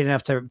haven't studied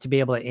enough to be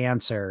able to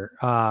answer.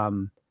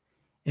 And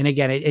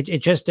again,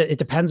 it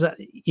depends.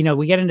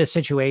 We get into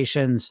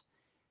situations.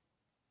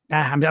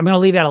 I'm going to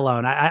leave that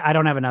alone. I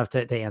don't have enough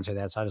to answer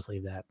that. So I'll just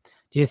leave that.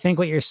 Do you think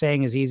what you're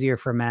saying is easier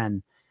for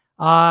men?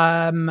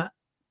 Yeah,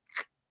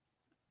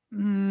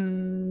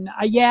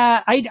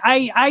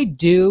 I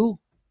do.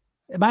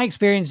 My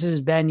experience has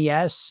been,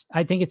 yes,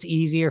 I think it's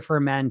easier for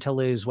men to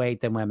lose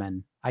weight than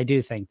women. I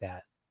do think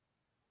that.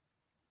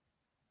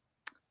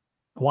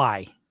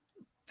 Why?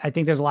 I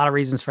think there's a lot of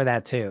reasons for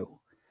that too.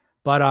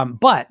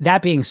 But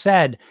that being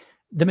said,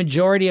 the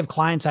majority of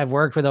clients I've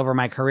worked with over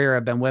my career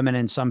have been women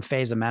in some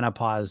phase of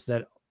menopause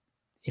that,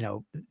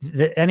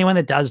 anyone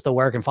that does the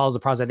work and follows the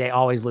process, they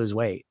always lose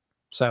weight.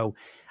 So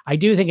I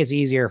do think it's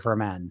easier for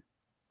men.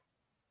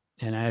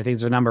 And I think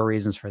there's a number of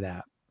reasons for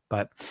that.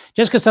 But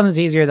just because something's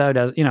easier though,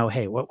 does,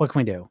 hey, what can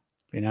we do?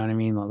 You know what I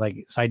mean?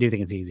 Like, so I do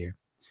think it's easier.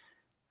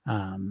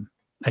 I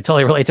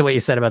totally relate to what you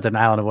said about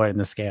denial and avoiding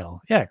the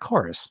scale. Yeah, of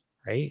course.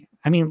 Right.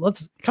 I mean,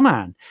 come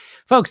on,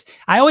 folks.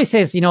 I always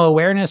say this,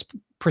 awareness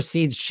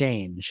precedes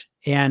change,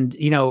 and,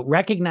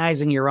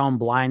 recognizing your own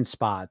blind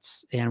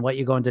spots and what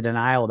you go into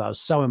denial about is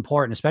so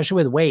important, especially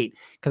with weight.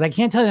 Cause I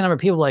can't tell you the number of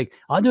people like,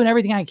 I'm doing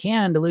everything I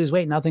can to lose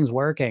weight. Nothing's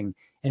working.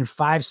 And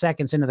 5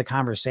 seconds into the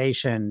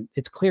conversation,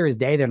 it's clear as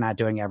day they're not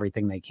doing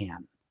everything they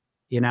can,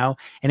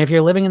 and if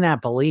you're living in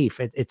that belief,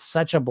 it's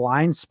such a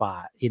blind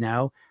spot,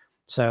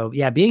 So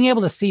yeah, being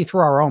able to see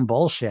through our own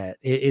bullshit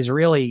is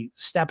really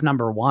step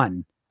number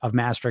 1 of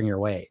mastering your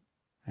weight.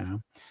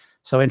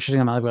 So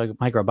interesting about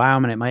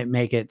microbiome, and it might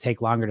make it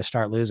take longer to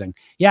start losing.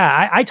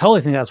 Yeah, I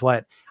totally think that's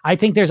what I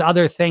think. There's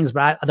other things,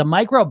 but the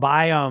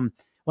microbiome,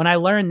 when I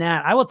learned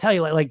that, I will tell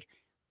you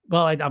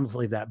well, I'm gonna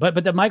leave that, but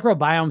the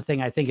microbiome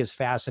thing I think is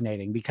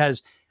fascinating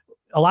because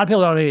a lot of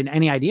people don't have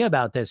any idea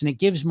about this, and it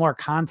gives more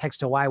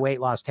context to why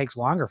weight loss takes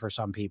longer for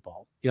some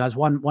people. That's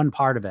one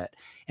part of it.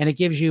 And it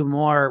gives you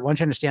more, once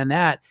you understand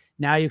that,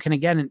 now you can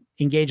again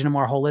engage in a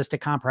more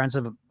holistic,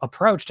 comprehensive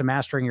approach to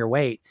mastering your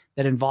weight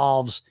that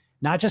involves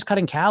not just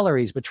cutting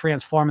calories, but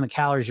transforming the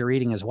calories you're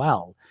eating as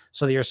well,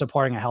 so that you're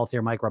supporting a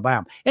healthier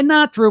microbiome, and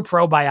not through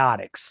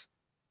probiotics.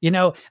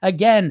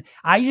 Again,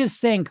 I just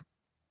think,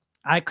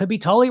 I could be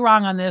totally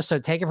wrong on this, so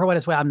take it for what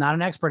it's worth. I'm not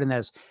an expert in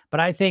this,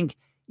 but I think,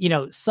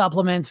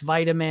 supplements,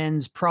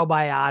 vitamins,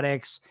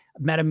 probiotics,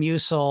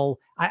 Metamucil.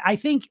 I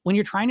think when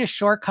you're trying to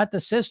shortcut the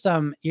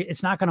system,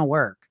 it's not going to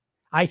work.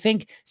 I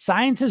think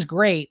science is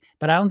great,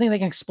 but I don't think they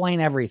can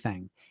explain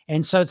everything.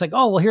 And so it's like,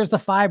 oh, well, here's the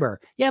fiber.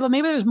 Yeah, but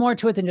maybe there's more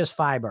to it than just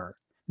fiber.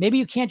 Maybe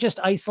you can't just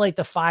isolate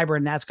the fiber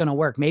and that's going to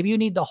work. Maybe you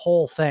need the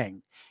whole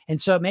thing. And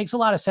so it makes a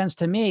lot of sense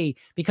to me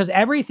because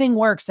everything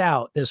works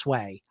out this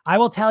way. I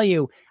will tell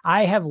you,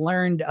 I have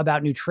learned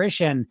about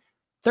nutrition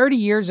 30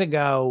 years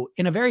ago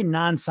in a very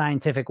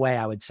non-scientific way,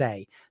 I would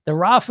say. The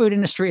raw food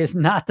industry is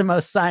not the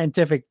most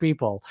scientific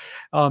people.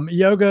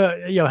 Yoga,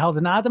 health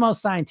is not the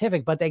most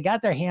scientific, but they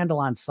got their handle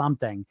on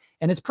something.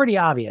 And it's pretty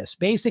obvious.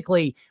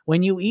 Basically,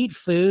 when you eat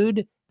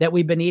food that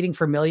we've been eating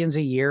for millions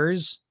of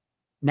years,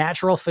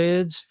 natural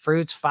foods,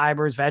 fruits,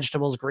 fibers,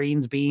 vegetables,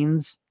 greens,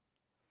 beans,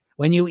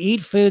 when you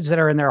eat foods that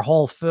are in their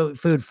whole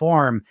food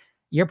form,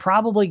 you're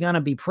probably going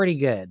to be pretty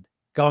good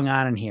going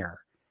on in here.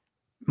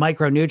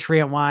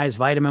 Micronutrient wise,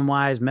 vitamin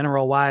wise,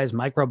 mineral wise,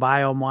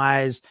 microbiome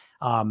wise,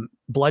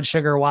 blood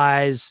sugar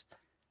wise,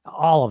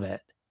 all of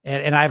it.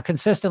 And I've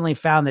consistently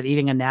found that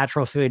eating a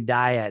natural food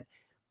diet,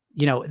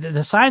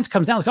 the science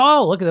comes down like,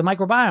 oh, look at the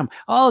microbiome.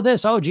 Oh,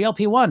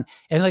 GLP-1.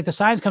 And like the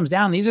science comes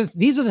down. These are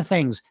the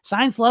things.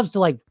 Science loves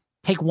to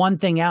take one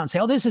thing out and say,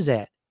 oh, this is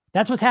it.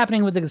 That's what's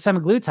happening with the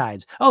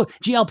semaglutides. Oh,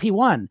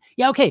 GLP-1.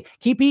 Yeah, okay.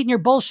 Keep eating your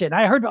bullshit.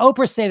 I heard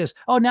Oprah say this.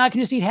 Oh, now I can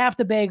just eat half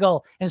the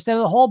bagel instead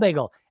of the whole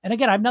bagel. And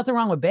again, I have nothing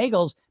wrong with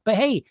bagels, but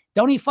hey,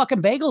 don't eat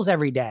fucking bagels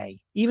every day.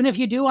 Even if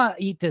you do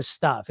eat this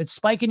stuff, it's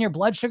spiking your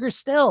blood sugar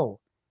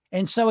still.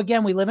 And so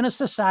again, we live in a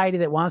society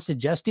that wants to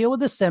just deal with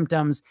the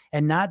symptoms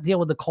and not deal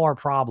with the core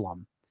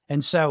problem.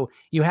 And so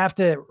you have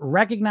to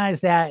recognize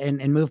that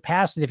and move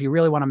past it if you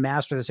really want to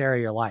master this area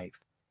of your life.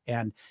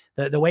 And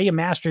the way you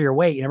master your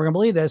weight, you're never gonna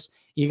believe this,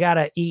 you got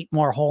to eat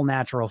more whole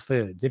natural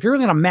foods. If you're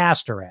really going to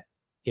master it,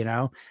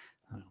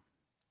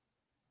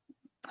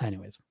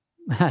 anyways,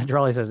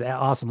 Charlie says,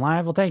 awesome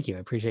live. Well, thank you. I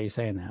appreciate you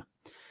saying that.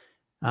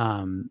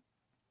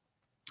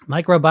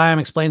 Microbiome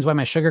explains why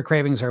my sugar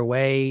cravings are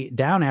way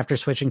down after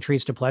switching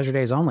treats to pleasure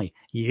days only.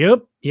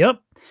 Yep.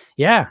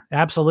 Yeah,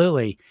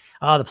 absolutely.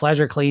 Oh, the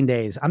pleasure clean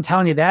days. I'm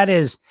telling you,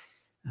 that's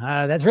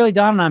really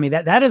dawned on me.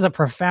 That is a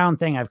profound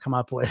thing I've come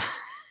up with.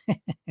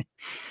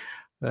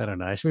 I don't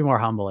know. I should be more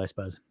humble, I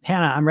suppose.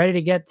 Hannah, I'm ready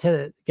to get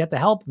the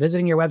help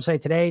visiting your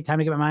website today. Time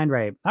to get my mind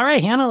right. All right,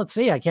 Hannah, let's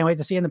see. I can't wait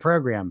to see you in the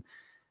program.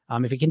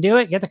 If you can do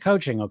it, get the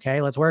coaching. Okay.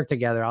 Let's work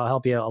together. I'll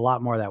help you a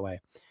lot more that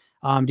way.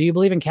 Do you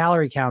believe in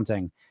calorie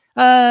counting?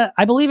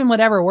 I believe in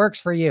whatever works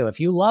for you.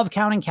 If you love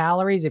counting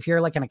calories, if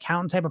you're like an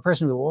accountant type of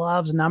person who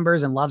loves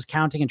numbers and loves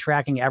counting and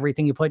tracking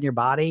everything you put in your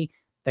body,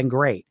 then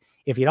great.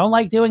 If you don't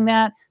like doing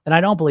that, then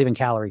I don't believe in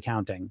calorie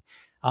counting.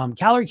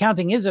 Calorie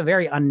counting is a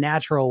very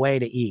unnatural way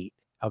to eat.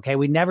 Okay.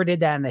 We never did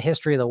that in the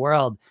history of the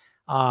world.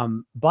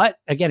 But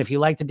again, if you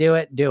like to do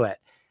it, do it.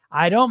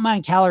 I don't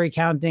mind calorie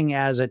counting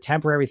as a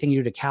temporary thing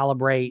you do to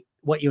calibrate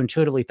what you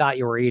intuitively thought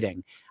you were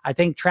eating. I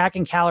think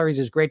tracking calories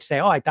is great to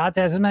say, oh, I thought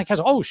that's in that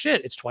calories. Oh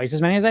shit, it's twice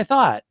as many as I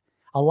thought.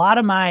 A lot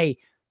of my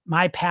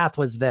path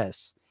was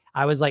this.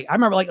 I was like, I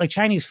remember like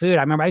Chinese food.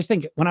 I remember I used to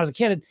think when I was a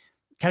kid,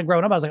 kind of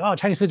growing up, I was like, oh,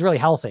 Chinese food's really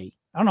healthy.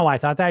 I don't know why I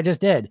thought that. I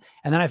just did.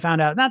 And then I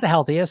found out not the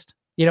healthiest.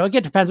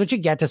 It depends what you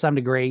get to some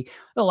degree.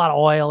 A lot of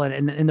oil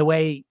and the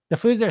way the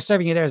foods they're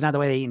serving you there is not the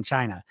way they eat in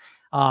China.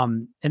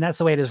 And that's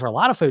the way it is for a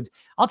lot of foods.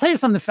 I'll tell you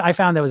something I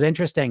found that was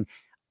interesting.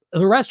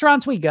 The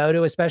restaurants we go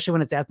to, especially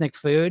when it's ethnic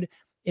food,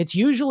 it's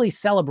usually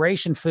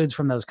celebration foods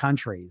from those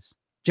countries.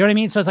 Do you know what I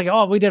mean? So it's like,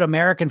 oh, we did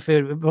American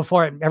food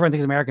before. Everyone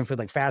thinks American food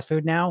like fast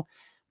food now.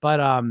 But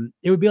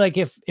it would be like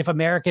if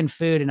American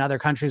food in other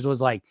countries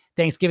was like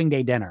Thanksgiving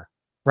Day dinner,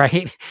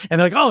 right? And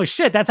they're like, oh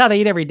shit, that's how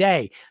they eat every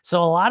day.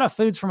 So a lot of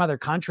foods from other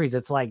countries,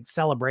 it's like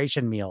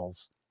celebration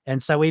meals.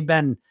 And so we've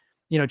been,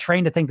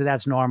 trained to think that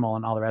that's normal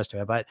and all the rest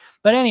of it.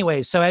 But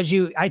anyways, so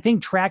I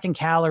think tracking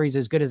calories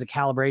is good as a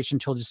calibration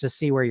tool just to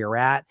see where you're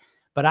at.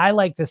 But I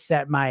like to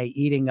set my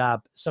eating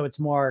up so it's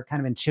more kind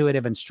of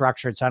intuitive and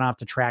structured, so I don't have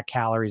to track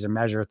calories or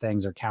measure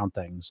things or count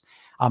things.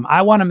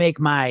 I want to make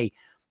my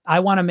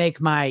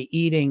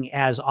eating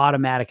as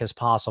automatic as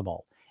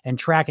possible. And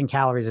tracking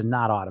calories is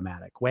not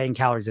automatic. Weighing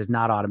calories is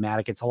not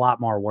automatic. It's a lot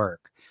more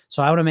work.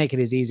 So I want to make it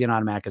as easy and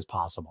automatic as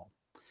possible.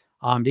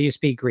 Do you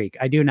speak Greek?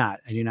 I do not.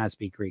 I do not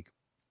speak Greek.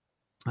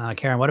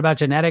 Karen, what about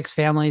genetics?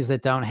 Families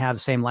that don't have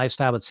the same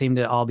lifestyle but seem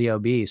to all be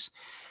obese.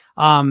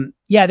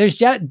 Yeah, there's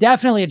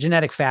definitely a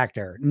genetic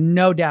factor,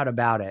 no doubt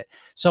about it.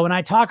 So when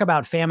I talk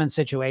about famine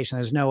situation,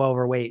 there's no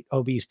overweight,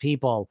 obese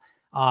people.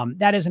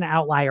 That is an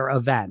outlier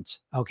event.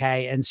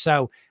 Okay. And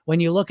so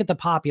when you look at the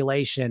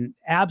population,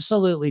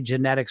 absolutely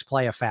genetics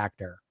play a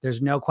factor.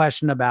 There's no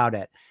question about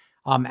it.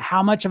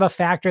 How much of a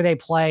factor they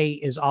play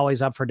is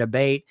always up for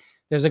debate.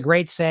 There's a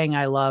great saying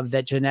I love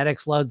that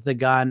genetics loads the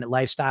gun,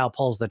 lifestyle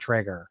pulls the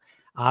trigger.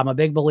 I'm a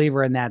big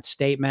believer in that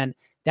statement.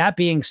 That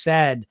being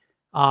said,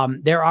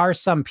 there are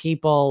some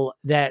people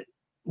that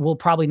will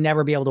probably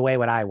never be able to weigh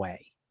what I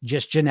weigh,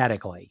 just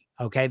genetically.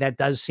 Okay. That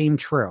does seem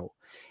true.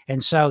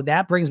 And so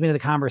that brings me to the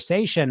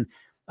conversation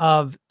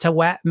of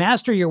to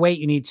master your weight,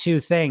 you need two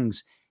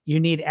things. You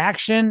need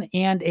action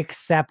and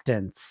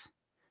acceptance.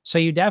 So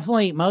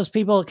most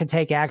people can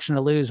take action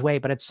to lose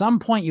weight, but at some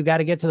point you got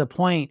to get to the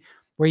point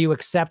where you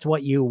accept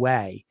what you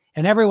weigh,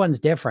 and everyone's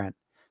different.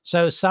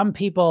 So some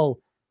people,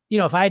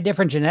 if I had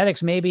different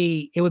genetics,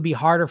 maybe it would be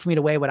harder for me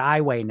to weigh what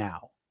I weigh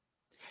now.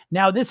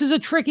 Now, this is a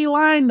tricky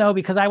line, though,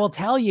 because I will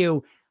tell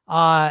you,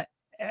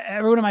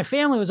 everyone in my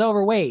family was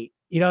overweight.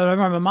 I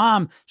remember my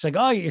mom, she's like,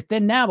 oh, you're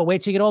thin now, but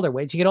wait till you get older,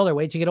 wait till you get older,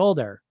 wait till you get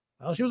older.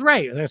 Well, she was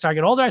right. As I started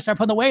getting older, I started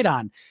putting the weight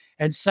on.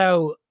 And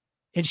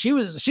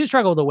she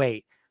struggled with the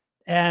weight.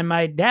 And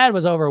my dad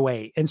was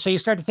overweight. And so you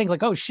start to think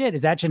like, oh, shit,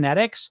 is that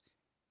genetics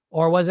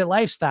or was it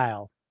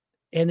lifestyle?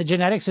 And the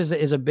genetics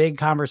is a big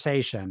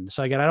conversation.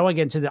 So again, I don't want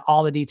to get into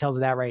all the details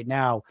of that right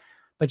now,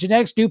 but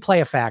genetics do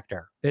play a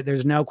factor.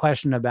 There's no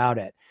question about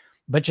it.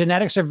 But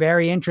genetics are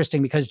very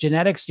interesting because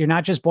genetics, you're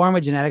not just born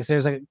with genetics.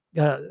 There's a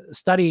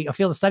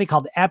field of study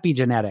called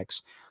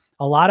epigenetics.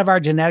 A lot of our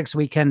genetics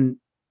we can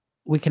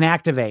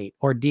activate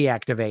or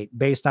deactivate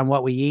based on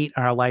what we eat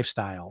and our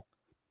lifestyle.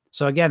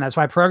 So again, that's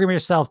why Program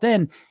Yourself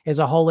Thin is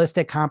a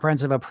holistic,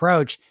 comprehensive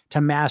approach to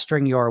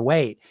mastering your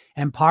weight.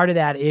 And part of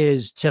that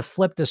is to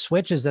flip the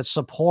switches that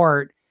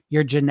support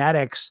your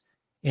genetics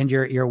and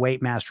your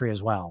weight mastery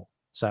as well.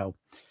 So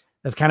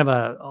that's kind of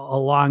a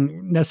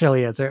long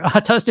necessarily answer.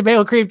 Toasted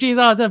bagel, cream cheese.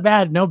 Oh, it's not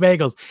bad. No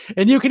bagels.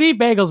 And you can eat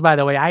bagels, by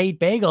the way. I eat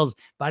bagels,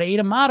 but I eat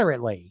them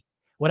moderately.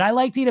 Would I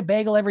like to eat a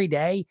bagel every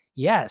day?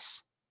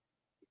 Yes.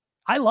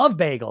 I love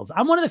bagels.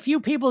 I'm one of the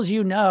few people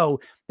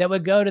that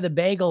would go to the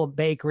bagel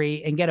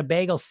bakery and get a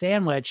bagel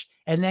sandwich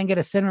and then get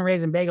a cinnamon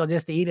raisin bagel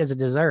just to eat as a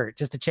dessert,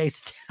 just to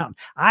chase it down.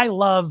 I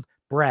love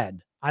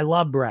bread.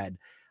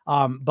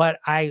 But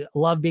I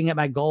love being at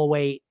my goal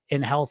weight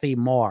and healthy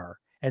more.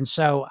 And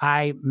so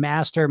I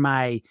master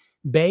my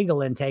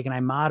bagel intake and I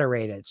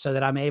moderate it so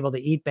that I'm able to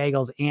eat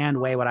bagels and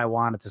weigh what I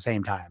want at the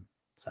same time.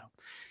 So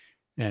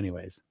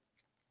anyways.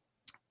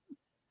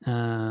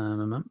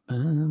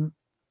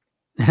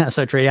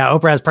 So true. Yeah.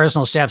 Oprah has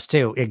personal chefs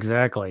too.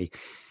 Exactly.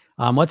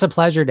 What's a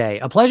pleasure day?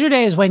 A pleasure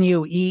day is when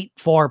you eat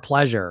for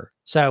pleasure.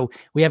 So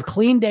we have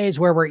clean days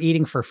where we're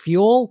eating for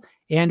fuel,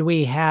 and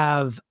we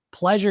have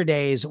pleasure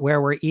days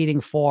where we're eating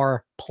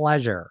for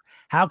pleasure.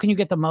 How can you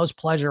get the most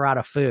pleasure out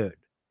of food?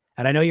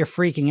 And I know you're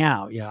freaking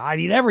out. I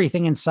eat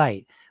everything in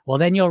sight. Well,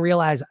 then you'll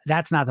realize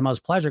that's not the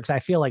most pleasure because I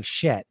feel like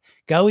shit.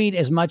 Go eat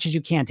as much as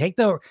you can.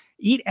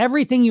 Eat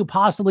everything you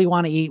possibly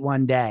want to eat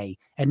one day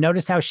and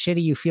notice how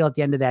shitty you feel at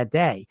the end of that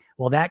day.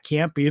 Well, that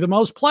can't be the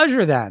most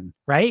pleasure then,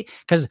 right?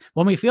 Because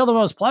when we feel the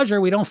most pleasure,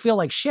 we don't feel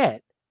like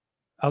shit.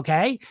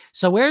 Okay.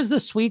 So where's the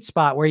sweet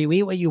spot where you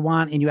eat what you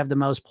want and you have the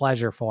most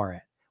pleasure for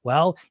it?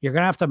 Well, you're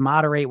going to have to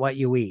moderate what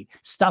you eat.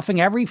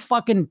 Stuffing every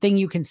fucking thing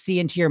you can see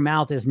into your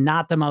mouth is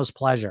not the most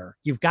pleasure.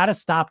 You've got to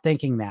stop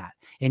thinking that.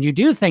 And you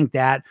do think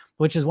that,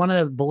 which is one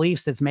of the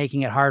beliefs that's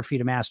making it hard for you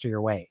to master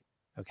your weight.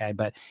 Okay.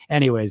 But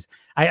anyways,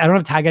 I don't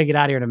have time. I got to get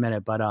out of here in a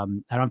minute, but I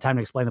don't have time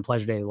to explain the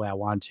pleasure day the way I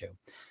want to.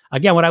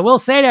 Again, what I will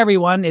say to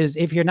everyone is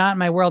if you're not in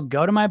my world,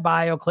 go to my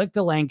bio, click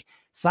the link,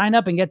 sign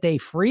up and get the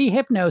free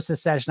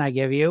hypnosis session I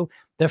give you,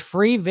 the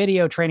free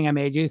video training I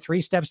made you,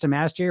 3 steps to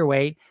master your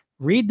weight.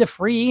 Read the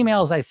free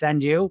emails I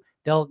send you.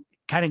 They'll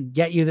kind of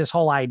get you this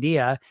whole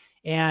idea.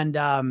 And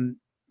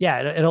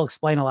it'll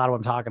explain a lot of what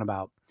I'm talking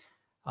about.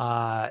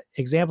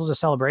 Examples of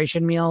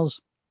celebration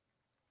meals.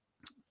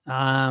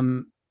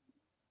 Pretty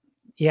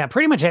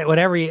much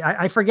whatever.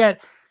 I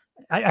forget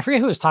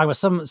who was talking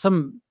about.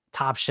 Some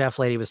top chef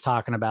lady was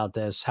talking about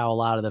this, how a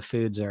lot of the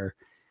foods are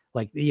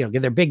like,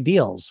 they're big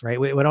deals, right?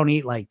 We don't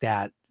eat like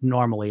that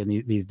normally in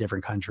these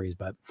different countries,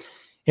 but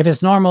If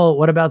it's normal,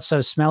 what about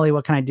so smelly?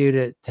 What can I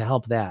do to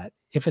help that?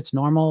 If it's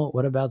normal,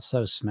 what about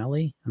so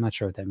smelly? I'm not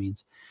sure what that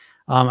means.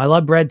 I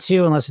love bread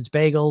too, unless it's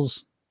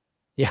bagels.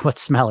 Yeah,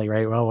 what's smelly,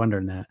 right? We're all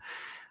wondering that.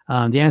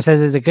 Deanna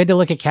says, is it good to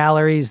look at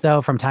calories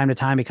though from time to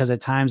time? Because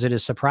at times it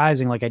is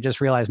surprising. Like I just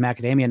realized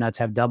macadamia nuts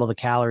have double the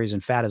calories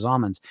and fat as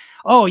almonds.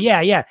 Oh yeah,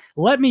 yeah.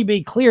 Let me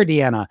be clear,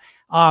 Deanna.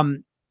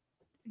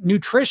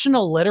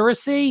 Nutritional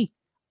literacy,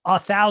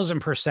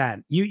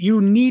 1,000%.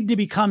 You need to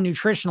become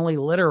nutritionally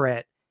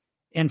literate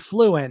and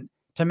fluent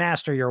to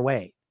master your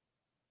weight.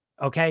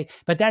 Okay,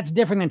 but that's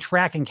different than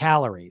tracking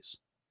calories.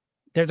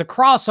 There's a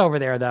crossover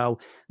there though,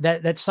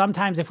 that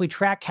sometimes if we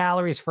track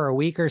calories for a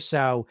week or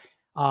so,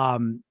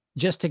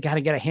 just to kind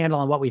of get a handle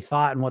on what we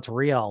thought and what's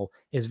real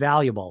is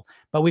valuable.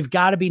 But we've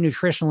got to be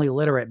nutritionally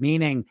literate,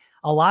 meaning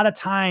a lot of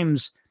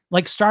times,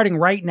 like starting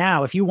right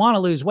now, if you want to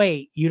lose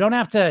weight, you don't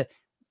have to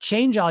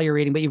change all your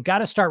eating, but you've got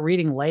to start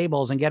reading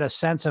labels and get a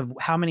sense of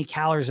how many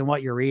calories and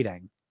what you're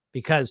eating,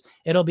 because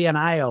it'll be an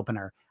eye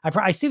opener.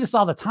 I see this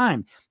all the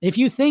time. If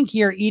you think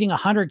you're eating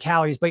 100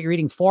 calories, but you're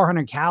eating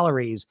 400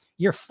 calories,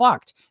 you're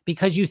fucked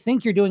because you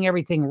think you're doing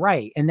everything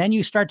right. And then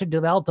you start to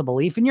develop the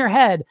belief in your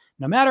head,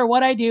 no matter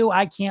what I do,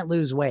 I can't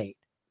lose weight.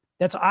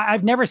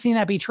 I've never seen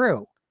that be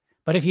true.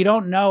 But if you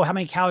don't know how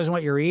many calories and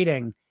what you're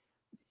eating,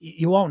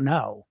 you won't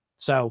know.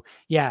 So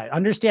yeah,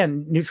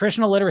 understand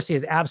nutritional literacy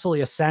is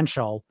absolutely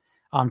essential.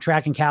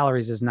 Tracking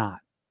calories is not.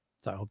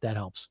 So I hope that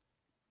helps.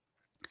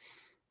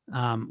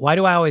 Why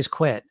do I always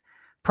quit?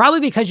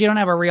 Probably because you don't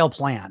have a real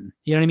plan.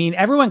 You know what I mean?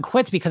 Everyone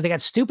quits because they got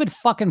stupid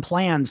fucking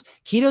plans.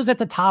 Keto's at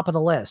the top of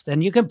the list,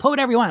 and you can put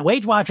whatever you want.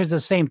 Weight Watchers is the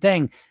same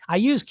thing. I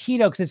use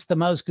keto because it's the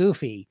most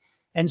goofy.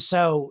 And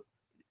so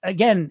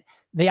again,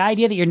 the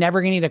idea that you're never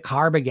going to eat a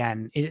carb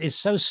again is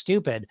so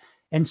stupid.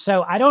 And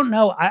so I don't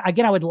know. I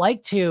would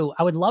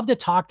love to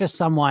talk to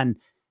someone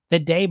the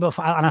day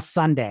before on a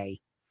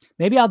Sunday.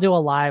 Maybe I'll do a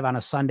live on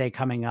a Sunday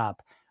coming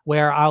up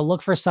where I'll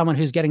look for someone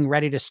who's getting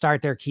ready to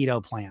start their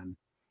keto plan,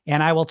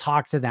 and I will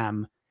talk to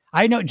them.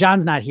 I know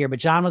John's not here, but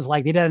John was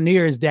like, he did a New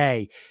Year's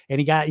Day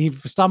and he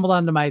stumbled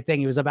onto my thing.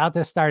 He was about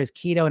to start his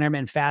keto and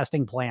intermittent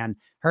fasting plan,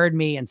 heard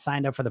me and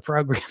signed up for the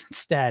program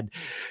instead.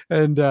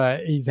 And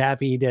he's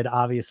happy he did,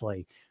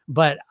 obviously.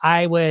 But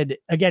I would,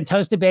 again,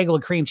 toasted bagel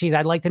with cream cheese.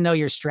 I'd like to know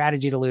your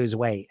strategy to lose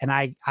weight. And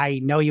I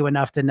know you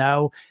enough to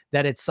know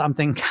that it's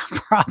something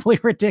probably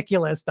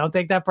ridiculous. Don't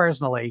take that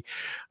personally.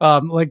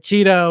 Like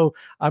keto,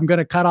 I'm going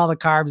to cut all the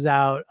carbs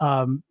out.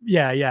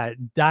 Yeah.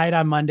 Diet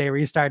on Monday,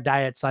 restart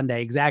diet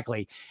Sunday.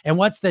 Exactly. And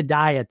what's the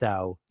diet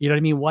though? You know what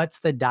I mean? What's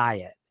the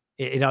diet?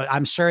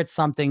 I'm sure it's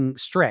something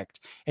strict.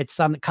 It's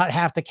cut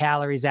half the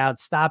calories out,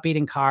 stop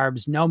eating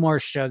carbs, no more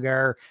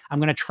sugar. I'm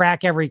going to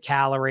track every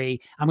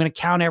calorie. I'm going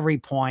to count every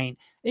point.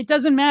 It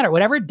doesn't matter.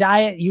 Whatever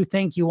diet you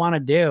think you want to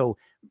do,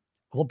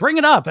 we'll bring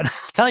it up and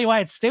I'll tell you why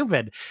it's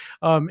stupid.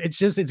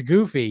 It's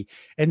goofy.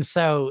 And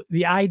so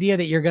the idea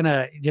that you're going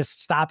to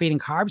just stop eating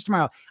carbs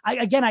tomorrow,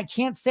 I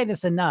can't say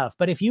this enough,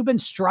 but if you've been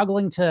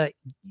struggling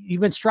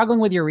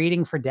with your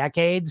eating for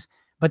decades,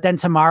 but then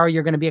tomorrow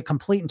you're going to be a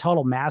complete and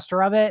total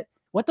master of it.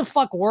 What the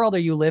fuck world are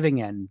you living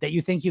in that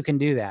you think you can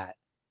do that?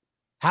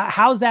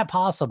 How's that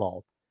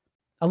possible?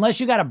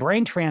 Unless you got a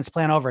brain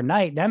transplant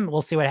overnight, then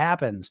we'll see what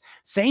happens.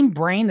 Same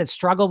brain that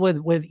struggled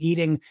with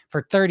eating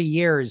for 30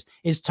 years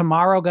is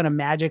tomorrow going to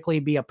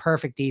magically be a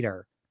perfect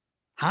eater.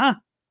 Huh?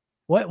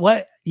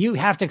 What? You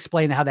have to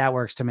explain how that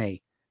works to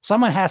me.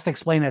 Someone has to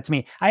explain that to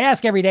me. I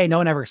ask every day. No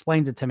one ever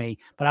explains it to me,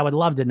 but I would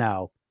love to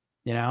know,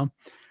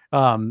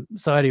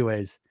 So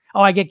anyways. Oh,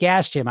 I get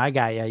gas, Jim. I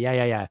got you.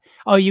 Yeah.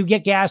 Oh, you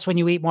get gas when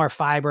you eat more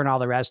fiber and all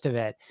the rest of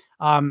it.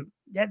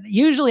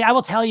 Usually I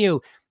will tell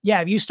you,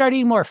 if you start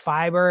eating more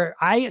fiber,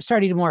 I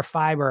started eating more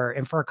fiber.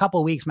 And for a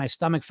couple of weeks, my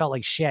stomach felt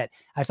like shit.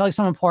 I felt like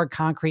someone poured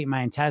concrete in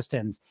my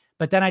intestines,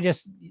 but then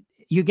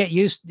you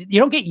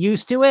don't get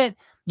used to it.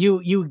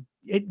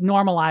 It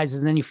normalizes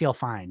and then you feel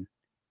fine.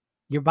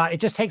 Your body, it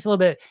just takes a little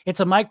bit.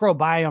 It's a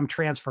microbiome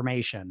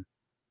transformation.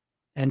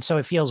 And so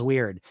it feels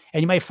weird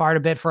and you might fart a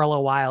bit for a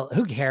little while.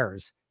 Who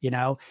cares?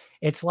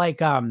 It's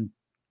like,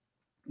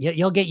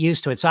 you'll get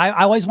used to it. So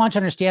I always want you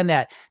to understand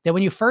that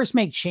when you first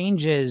make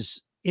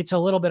changes, it's a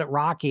little bit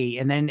rocky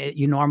and then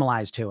you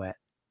normalize to it.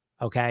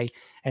 Okay.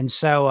 And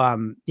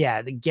so,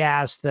 the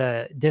gas,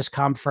 the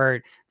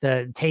discomfort,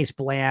 the taste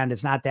bland,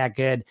 it's not that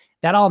good.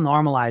 That all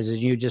normalizes.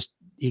 You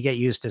get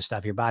used to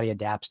stuff. Your body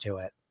adapts to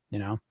it,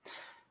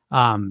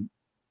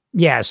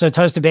 so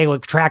toasted bagel,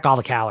 track all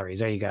the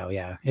calories. There you go.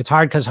 Yeah. It's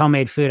hard because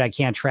homemade food I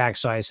can't track.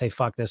 So I say,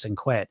 fuck this and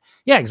quit.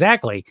 Yeah,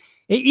 exactly.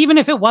 Even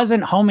if it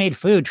wasn't homemade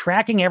food,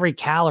 tracking every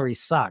calorie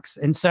sucks.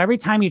 And so every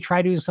time you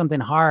try doing something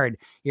hard,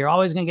 you're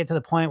always going to get to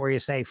the point where you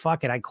say,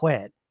 fuck it, I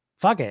quit.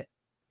 Fuck it.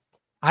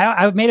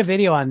 I made a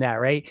video on that,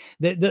 right?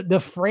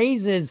 The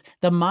phrase is,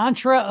 the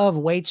mantra of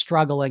weight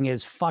struggling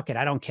is, fuck it,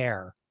 I don't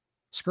care.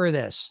 Screw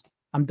this.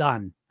 I'm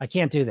done. I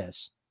can't do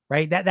this.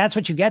 Right. That's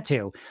what you get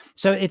to.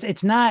 So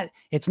it's not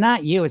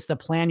you. It's the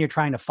plan you're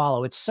trying to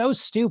follow. It's so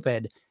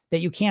stupid that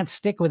you can't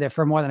stick with it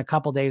for more than a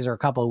couple of days or a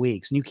couple of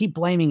weeks. And you keep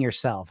blaming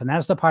yourself. And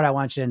that's the part I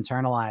want you to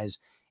internalize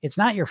it's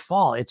not your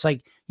fault. It's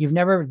like you've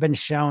never been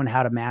shown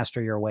how to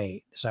master your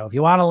weight. So if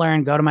you want to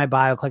learn, go to my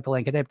bio, click the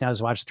link at the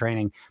hypnosis, watch the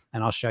training,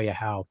 and I'll show you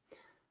how.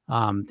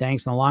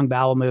 Thanks. And the long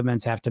bowel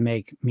movements, have to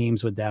make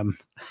memes with them.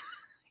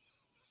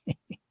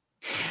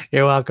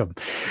 You're welcome.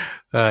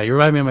 You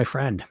remind me of my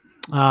friend.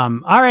 All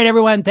right,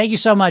 everyone. Thank you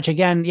so much.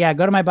 Again, yeah,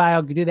 go to my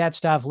bio, do that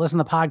stuff. Listen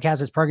to the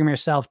podcast. It's Program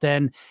Yourself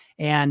Thin.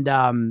 And,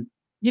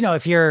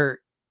 if you're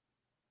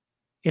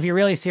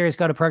really serious,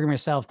 go to Program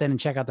Yourself Thin and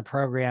check out the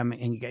program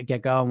and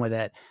get going with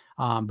it.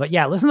 But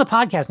yeah, listen to the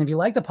podcast. And if you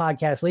like the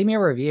podcast, leave me a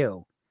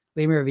review.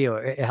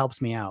 It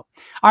helps me out.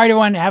 All right,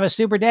 everyone. Have a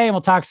super day and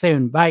we'll talk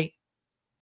soon. Bye.